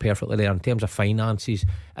summed it up perfectly there in terms of finances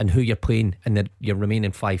and who you're playing in your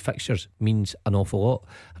remaining 5 fixtures means an awful lot.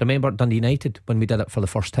 I remember Dundee United when we did it for the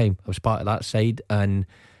first time. I was part of that side, and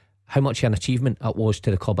how much an achievement it was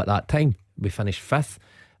to the club at that time. We finished 5th.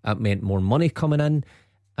 It meant more money coming in,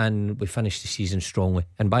 and we finished the season strongly.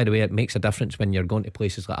 And by the way, it makes a difference when you're going to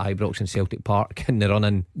places like Ibrox and Celtic Park in the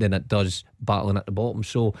running than it does battling at the bottom.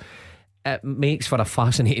 So it makes for a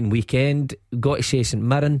fascinating weekend. Got to say, St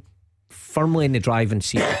Mirren firmly in the driving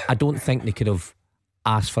seat. I don't think they could have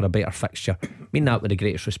asked for a better fixture. I mean that with the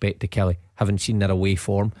greatest respect to Kelly, having seen their away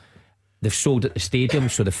form. They've sold at the stadium,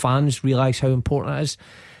 so the fans realise how important it is.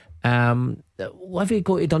 Livy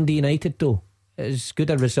go to Dundee United though. As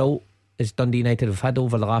good a result as Dundee United have had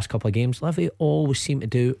over the last couple of games, Livy always seem to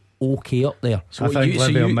do okay up there. So I think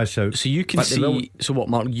Livy will miss out. So you can see, so what,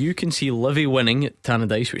 Mark? You can see Livy winning at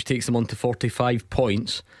Tannadice, which takes them on to 45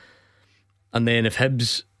 points, and then if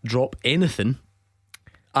Hibs drop anything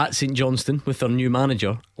at St Johnstone with their new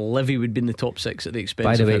manager, Livy would be in the top 6 at the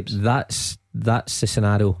expense of Hibs. By the way, that's the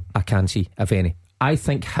scenario I can see, if any. I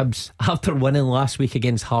think Hibs, after winning last week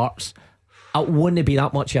against Hearts, it wouldn't be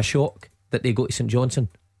that much of a shock that they go to St Johnstone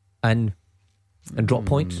and drop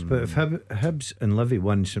points. But if Hibs and Livy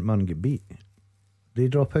win, St Mirren get beat. They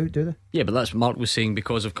drop out, do they? Yeah, but that's what Mark was saying,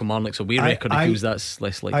 because of Kilmarnock's away record. He feels that's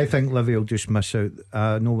less likely. I think Livy will just miss out.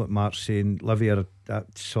 I know what Mark's saying. Livy are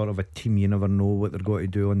that sort of a team, you never know what they're going to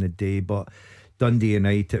do on the day. But Dundee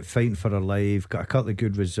United fighting for their life, got a couple of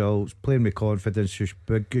good results, playing with confidence, just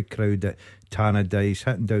a good crowd at Tannadice,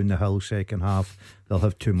 hitting down the hill second half. They'll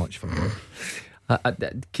have too much fun.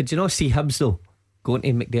 Could you not see Hibs though going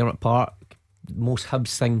to McDermott Park? Most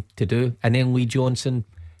Hibs thing to do, and then Lee Johnson.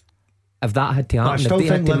 If that had to happen, I still if they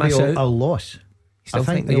think had to miss Livy out, a loss. I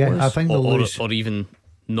think they'll lose. I think they'll lose. Or even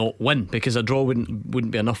not win, because a draw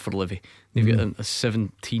wouldn't be enough for Livy. They've got a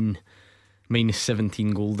 17 minus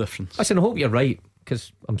 17 goal difference. Listen, I hope you're right,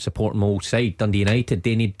 because I'm supporting my old side, Dundee United.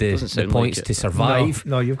 They need the points like to survive.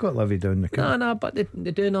 No, you've got Livy down the count. No, but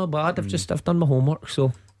they do no bad. I've done my homework.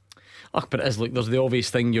 So, but it is, look, there's the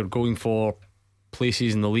obvious thing. You're going for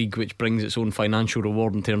places in the league, which brings its own financial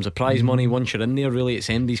reward in terms of prize money. Once you're in there, really, it's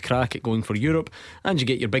MD's crack at going for Europe, and you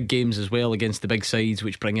get your big games as well against the big sides,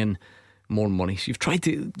 which bring in more money. So you've tried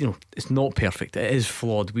to, it's not perfect, it is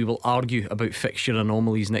flawed. We will argue about fixture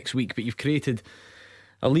anomalies next week, but you've created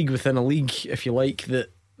a league within a league, if you like, that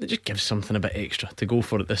just gives something a bit extra to go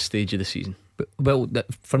for at this stage of the season. Well,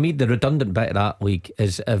 for me, the redundant bit of that league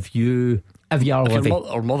is if you are Livy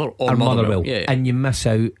or Motherwell, yeah. and you miss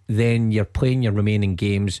out, then you're playing your remaining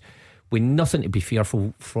games with nothing to be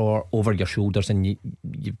fearful for over your shoulders, and you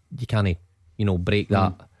can't break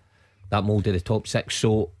that mould of the top six.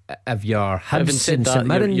 So if you're Hibs and St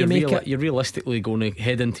Mirren, you're realistically going to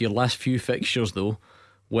head into your last few fixtures though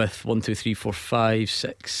with 1, 2, 3, 4, 5,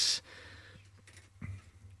 6,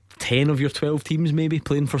 10 of your 12 teams maybe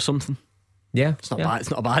playing for something. Yeah, it's not bad. It's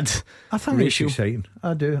not a bad. I think ratio. It's exciting.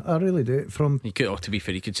 I do. I really do. To be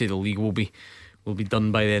fair, you could say the league will be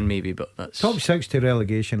done by then, maybe. But that's top 6 to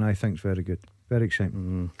relegation. I think is very good. Very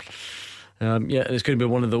exciting. Yeah, it's going to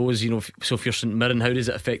be one of those. So if you're St Mirren, how does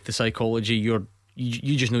it affect the psychology? You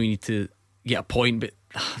just know you need to get a point, but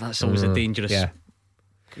that's always a dangerous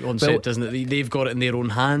concept, isn't it? They've got it in their own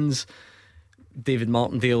hands. David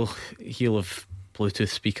Martindale, he'll have Bluetooth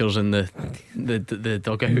speakers in the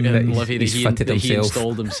dugout in Livy that he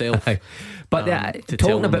installed himself. But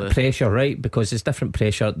talking about pressure, right? Because it's different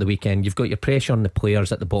pressure at the weekend. You've got your pressure on the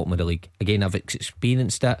players at the bottom of the league. Again, I've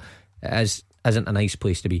experienced it. It isn't a nice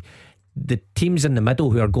place to be. The teams in the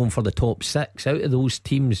middle who are going for the top 6, out of those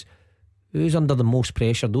teams, who's under the most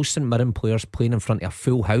pressure? Those St Mirren players playing in front of a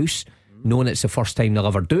full house, knowing it's the first time they'll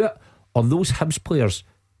ever do it, or those Hibs players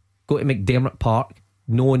go to McDermott Park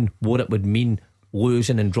knowing what it would mean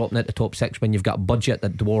losing and dropping at the top 6 when you've got a budget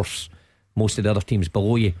that dwarfs most of the other teams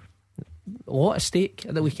below you. A lot at stake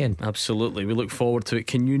at the weekend. Absolutely, we look forward to it.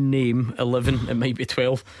 Can you name 11, it might be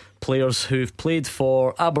 12 players who've played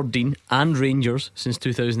for Aberdeen and Rangers since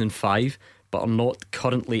 2005 but are not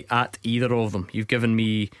currently at either of them? You've given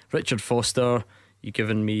me Richard Foster, you've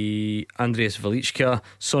given me Andreas Velichka,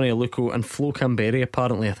 Sonny Aluko, and Flo Canberry.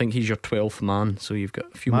 Apparently I think he's your 12th man, so you've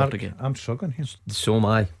got a few more to get. I'm struggling here. So am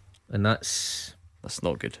I, and that's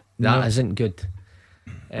not good. That isn't good.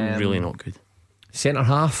 Really not good. Centre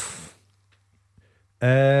half.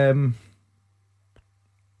 There's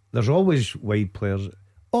always wide players.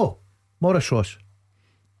 Oh, Maurice Ross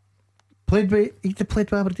he played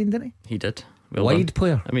with Aberdeen, didn't he? He did. Wide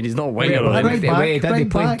player. I mean, he's not wide. Right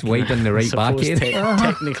back. Wide on the right back.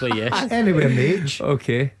 Technically, yes. Anyway, mate.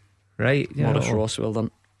 Okay, right. Maurice Ross, well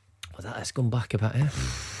done. That has gone back a bit.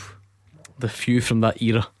 The few from that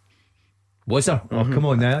era. Was there? Oh, come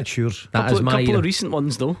on, now that's yours. That is my couple era. of recent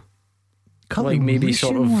ones though. Couple like of maybe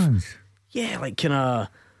recent sort of ones. Yeah, like kind of.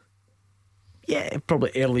 Yeah,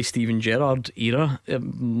 probably early Steven Gerrard era,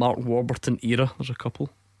 Mark Warburton era. There's a couple.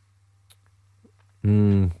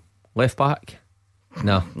 Left back?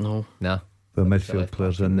 No. The midfield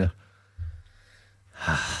players in there.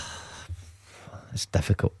 It's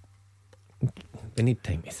difficult. We need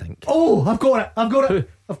time to think. Oh, I've got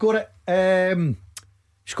it.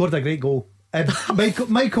 Scored a great goal.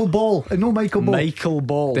 Michael Ball. No, Michael Ball. Michael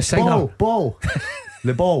Ball. The singer. Ball.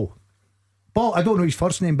 The Ball. I don't know his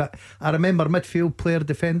first name, but I remember midfield player,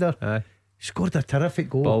 defender. Scored a terrific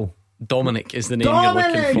goal. Ball. Dominic is the name you're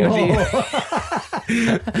looking for.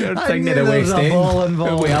 You're thinking of West End. Ball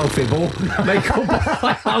involved. Alfie Ball. Michael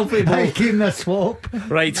Ball. Alfie Ball. I came the swap.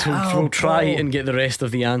 Right, we'll try and get the rest of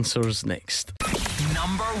the answers next.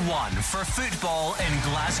 Number 1 for football in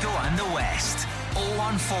Glasgow and the West.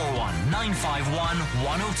 0141 951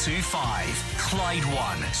 1025. Clyde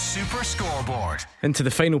 1 Super Scoreboard. Into the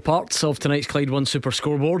final parts of tonight's Clyde 1 Super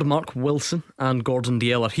Scoreboard. Mark Wilson and Gordon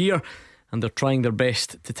Dalziel are here, and they're trying their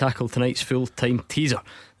best to tackle tonight's full-time teaser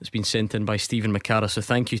that's been sent in by Stephen McCara. So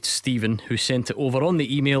thank you to Stephen, who sent it over on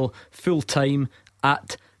the email fulltime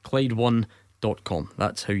at Clyde1.com.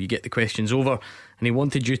 That's how you get the questions over. And he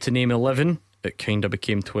wanted you to name 11. It kind of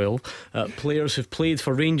became 12 players who've played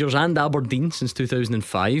for Rangers and Aberdeen since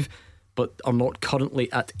 2005 but are not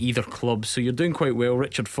currently at either club. So you're doing quite well.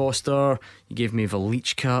 Richard Foster, you gave me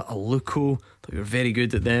Velichka, Aluko, thought you were very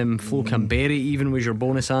good at them. Flo Canberry even was your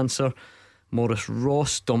bonus answer. Maurice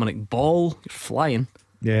Ross, Dominic Ball, you're flying.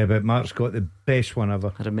 Yeah, but Mark's got the best one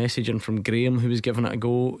ever. Had a message in from Graham who was giving it a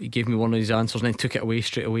go. He gave me one of his answers and then took it away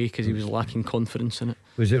straight away because he was lacking confidence in it.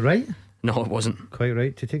 Was it right? No, it wasn't. Quite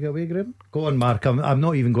right to take it away, Graham. Go on, Mark. I'm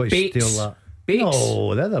not even going to Bates. steal that. Bates.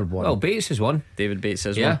 No, the other one. Well, Bates is one. David Bates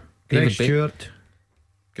is Yeah. one. Greg David Stewart.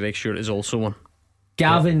 Greg Stewart is also one.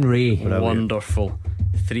 Gavin Ray. Wonderful.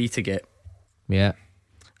 3 to get. Yeah.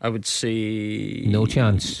 I would say No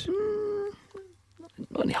chance.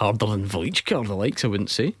 not any harder than Velichka or the likes, I wouldn't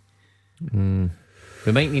say.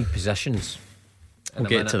 We might need positions. We'll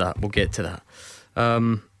get to that.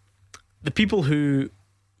 The people who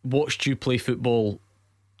watched you play football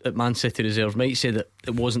at Man City Reserve might say that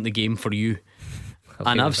it wasn't the game for you.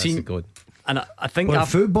 And I've seen, and I think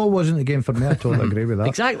football wasn't the game for me. I totally agree with that.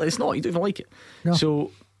 Exactly, it's not. You don't even like it. No.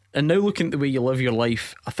 So, and now looking at the way you live your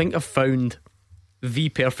life, I think I've found the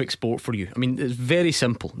perfect sport for you. I mean, it's very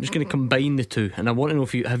simple. I'm just going to combine the two, and I want to know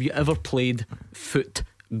if have you ever played foot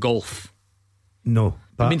golf? No.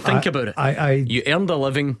 I mean, think about it. I you earned a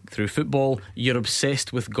living through football. You're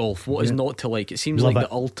obsessed with golf. What is not to like? It seems Love like it.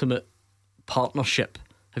 the ultimate partnership.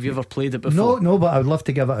 Have you ever played it before? No, but I would love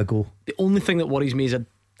to give it a go. The only thing that worries me is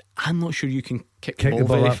I'm not sure you can kick the ball, that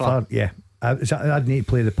very far. Yeah. I'd need to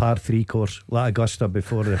play the par 3 course like Augusta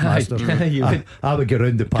before the Masters. I would get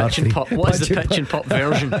round the par Pitch 3. and putt. What is the pitch and putt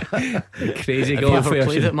version? Crazy Have golf you ever version.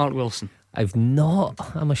 played it, Mark Wilson? I've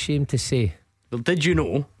not. I'm ashamed to say. Well, did you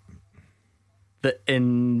know that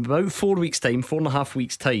in about 4.5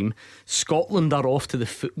 weeks time, Scotland are off to the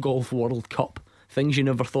Foot Golf World Cup? Things you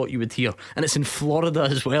never thought you would hear. And it's in Florida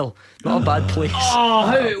as well. Not a bad place.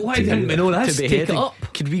 Why didn't we know this? To be Take heading. it up.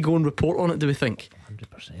 Could we go and report on it, do we think?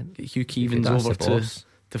 100%. Get Hugh Keevins That's over the boss.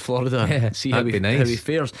 to Florida. Yeah, see how that'd he, be nice. how he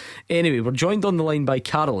fares. Anyway, we're joined on the line by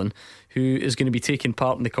Carolyn, who is going to be taking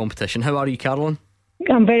part in the competition. How are you, Carolyn?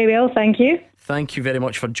 I'm very well, thank you. Thank you very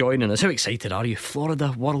much for joining us. How excited are you?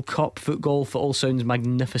 Florida World Cup, foot golf, it all sounds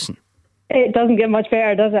magnificent. It doesn't get much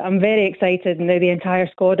better, does it? I'm very excited, and now the entire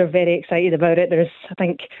squad are very excited about it. There's, I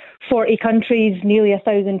think, 40 countries, nearly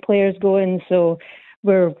 1,000 players going, so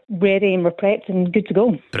we're ready and we're prepped and good to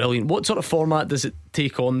go. Brilliant. What sort of format does it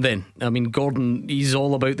take on then? I mean, Gordon, he's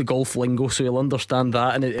all about the golf lingo, so he'll understand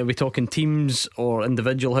that. And are we talking teams or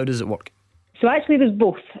individual? How does it work? So actually there's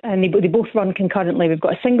both, and they both run concurrently. We've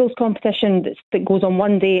got a singles competition that goes on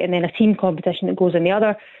one day, and then a team competition that goes on the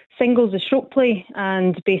other. Singles is stroke play,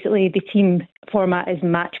 and basically the team format is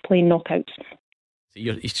match play knockouts.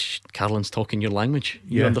 So Carolyn's talking your language.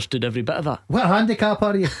 You understood every bit of that. What handicap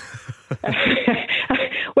are you?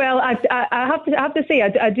 Well, I have to say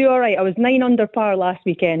I do all right. I was 9 under par last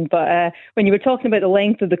weekend, but when you were talking about the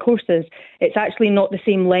length of the courses, it's actually not the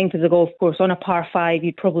same length as a golf course. On a par 5,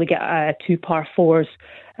 you'd probably get 2 par 4s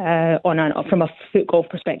from a foot golf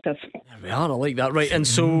perspective. There we are. I like that. Right, and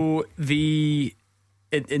so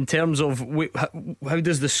in terms of how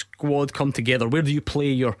does the squad come together? Where do you play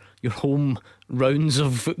your home rounds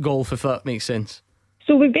of foot golf, if that makes sense?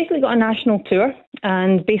 So we've basically got a national tour,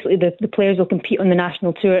 and basically the players will compete on the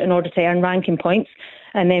national tour in order to earn ranking points,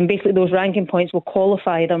 and then basically those ranking points will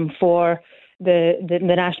qualify them for the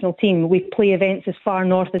national team. We play events as far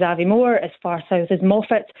north as Aviemore, as far south as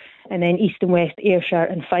Moffat, and then east and west Ayrshire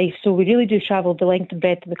and Fife. So we really do travel the length and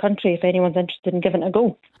breadth of the country if anyone's interested in giving it a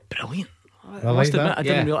go. Brilliant. I like that. I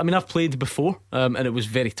didn't realize. I mean, I've played before, and it was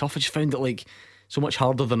very tough. I just found it so much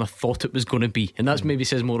harder than I thought it was going to be, and that's maybe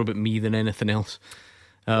says more about me than anything else.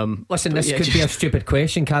 Listen, this could be a stupid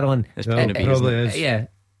question, Carolyn. It's probably is. Yeah,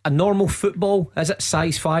 a normal football, is it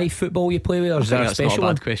size 5 football you play with, or is there a that's special not a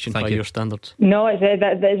one? bad question by your standards. No,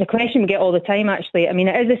 it's a question we get all the time, actually. I mean,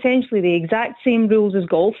 it is essentially the exact same rules as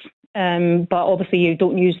golf, but obviously you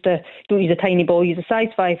don't use a tiny ball, you use a size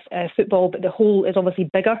 5 football, but the hole is obviously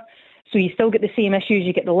bigger. So you still get the same issues.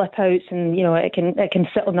 You get the lip outs, and it can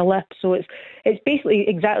sit on the lip. So it's basically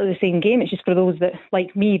exactly the same game. It's just for those that,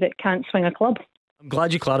 like me, that can't swing a club. I'm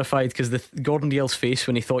glad you clarified, because the Gordon Dalziel's face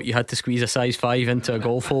when he thought you had to squeeze a size 5 into a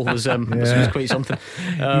golf hole was quite something.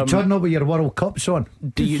 You turn up with your World Cups on.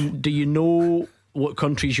 Do you know what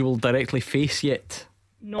countries you will directly face yet?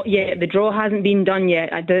 Not yet. The draw hasn't been done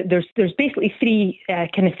yet. There's basically three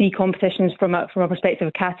competitions from a perspective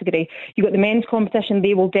of category. You've got the men's competition.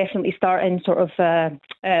 They will definitely start in sort of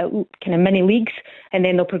kind of mini leagues, and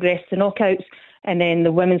then they'll progress to knockouts. and then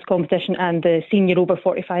the women's competition and the senior over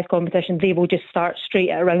 45 competition, they will just start straight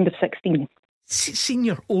at a round of 16.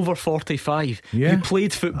 Senior over 45. Yeah. You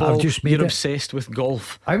played football. I've just made You're it. obsessed with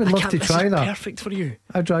golf. I would love to this try is that. Perfect for you.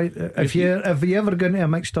 I'd try. If you ever go into a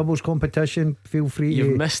mixed doubles competition, feel free.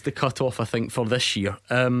 You've missed the cut-off, I think, for this year.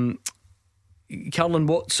 Carolyn,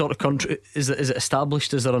 what sort of country is it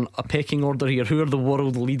established? Is there a pecking order here? Who are the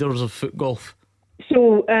world leaders of foot golf?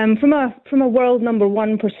 So from a world number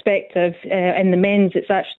one perspective, in the men's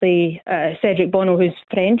it's actually Cedric Bono, who's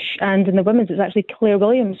French, and in the women's it's actually Claire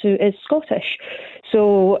Williams, who is Scottish.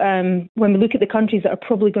 So when we look at the countries that are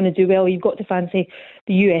probably going to do well, you've got to fancy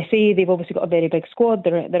the USA. They've obviously got a very big squad.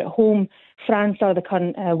 They're at home. France are the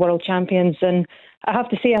current world champions, and I have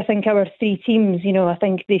to say, I think our three teams, I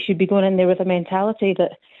think they should be going in there with a mentality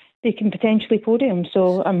that they can potentially podium.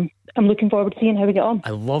 So I'm looking forward to seeing how we get on.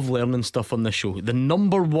 I love learning stuff on this show. The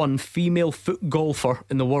number one female foot golfer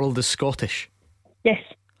in the world is Scottish. Yes.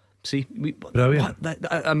 See, brilliant.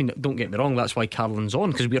 I mean, don't get me wrong, that's why Carolyn's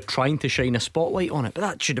on, because we're trying to shine a spotlight on it, but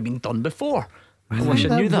that should have been done before. I wish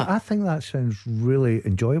I knew that. I think that sounds really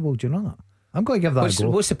enjoyable. Do you know that? I'm going to give that a go.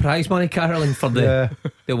 What's the prize money, Carolyn, for the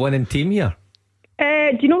winning team here?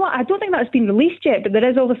 Do you know what? I don't think that's been released yet, but there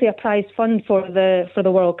is obviously a prize fund for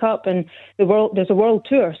the World Cup, and there's a world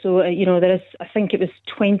tour. So there is. I think it was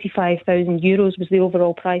 €25,000 was the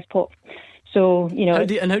overall prize pot. So How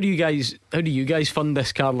do you guys fund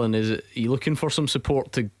this, Carolyn? Are you looking for some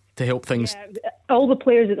support to help things? Yeah, all the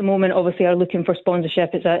players at the moment obviously are looking for sponsorship.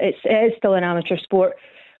 It is still an amateur sport.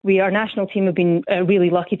 Our national team have been really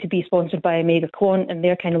lucky to be sponsored by Omega Quant, and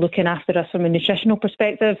they're kind of looking after us from a nutritional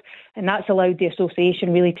perspective, and that's allowed the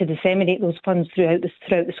association really to disseminate those funds throughout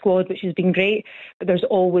the squad, which has been great. But there's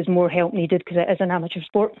always more help needed because it is an amateur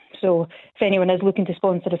sport. So if anyone is looking to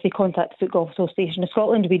sponsor, if they contact the Foot Golf Association of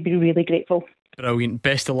Scotland, we'd be really grateful. Brilliant.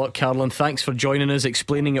 Best of luck, Carolyn. Thanks for joining us,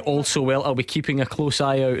 explaining it all so well. I'll be keeping a close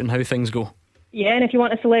eye out on how things go. Yeah, and if you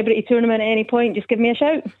want a celebrity tournament at any point, just give me a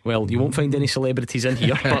shout. Well, you won't find any celebrities in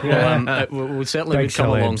here, but we'll certainly come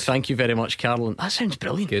along. Thank you very much, Carolyn. That sounds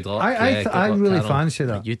brilliant. Good luck. I really fancy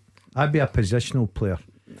that. I'd be a positional player.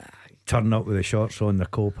 Turn up with the shorts on, the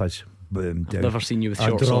copas. I've never seen you with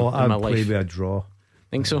shorts on in my life. I'd play with a draw.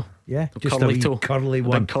 Think so? Yeah, so just curly a toe. Curly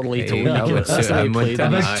one. Big curly toe. That's how you played. A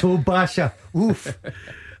big toe basher. Oof.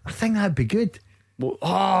 I think that'd be good.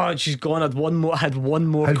 Well, she's gone. I had one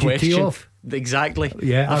more How'd question. You tee off? Exactly.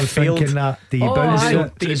 Yeah, I was thinking that. Do you bounce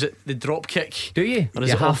it? Is it the drop kick? Do you? Or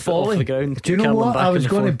is it off the ground? Do you know what? I was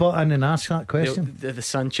going to butt in and ask that question. The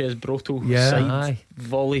Sanchez Broto side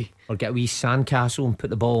volley. Or get a wee sandcastle and put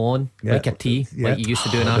the ball on like a tee, like you used to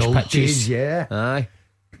do in Ash pitches. Yeah. Aye.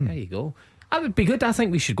 There you go. That would be good. I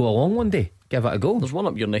think we should go along one day. Give it a go. There's one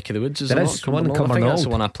up your neck of the woods, there is. One in Cumbernauld. I think that's the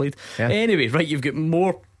one I played. Yeah. Anyway, right, you've got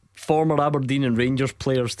more former Aberdeen and Rangers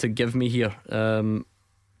players to give me here.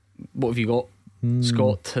 What have you got?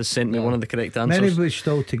 Scott has sent me one of the correct answers. Many of which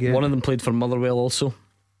still to get. One of them played for Motherwell also.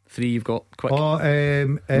 3 you've got. Quick.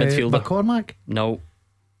 Midfielder. McCormack? No.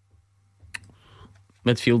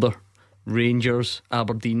 Midfielder. Rangers,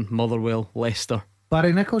 Aberdeen, Motherwell, Leicester.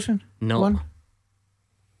 Barry Nicholson? No. One?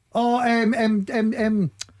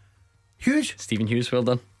 Hughes? Stephen Hughes, well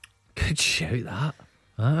done. Good shout that.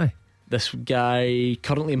 Aye. This guy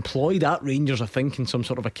currently employed at Rangers, I think, in some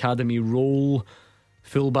sort of academy role.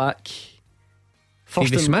 Fullback.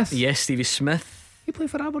 Stevie Smith? Yes, Stevie Smith. He played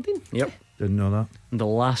for Aberdeen? Yep. Didn't know that. And the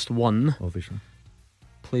last one, obviously,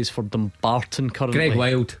 plays for Dumbarton currently. Greg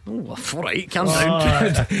Wild. Oh, alright, calm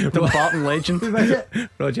down. Dumbarton legend.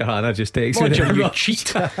 Roger Hanna just texted Roger, you cheat.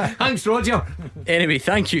 Thanks, Roger. Anyway,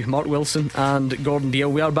 thank you, Mark Wilson and Gordon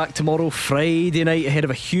Dalziel. We are back tomorrow, Friday night, ahead of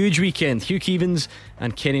a huge weekend. Hugh Keevins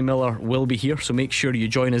and Kenny Miller will be here, so make sure you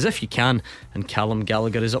join us if you can. And Callum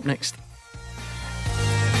Gallagher is up next.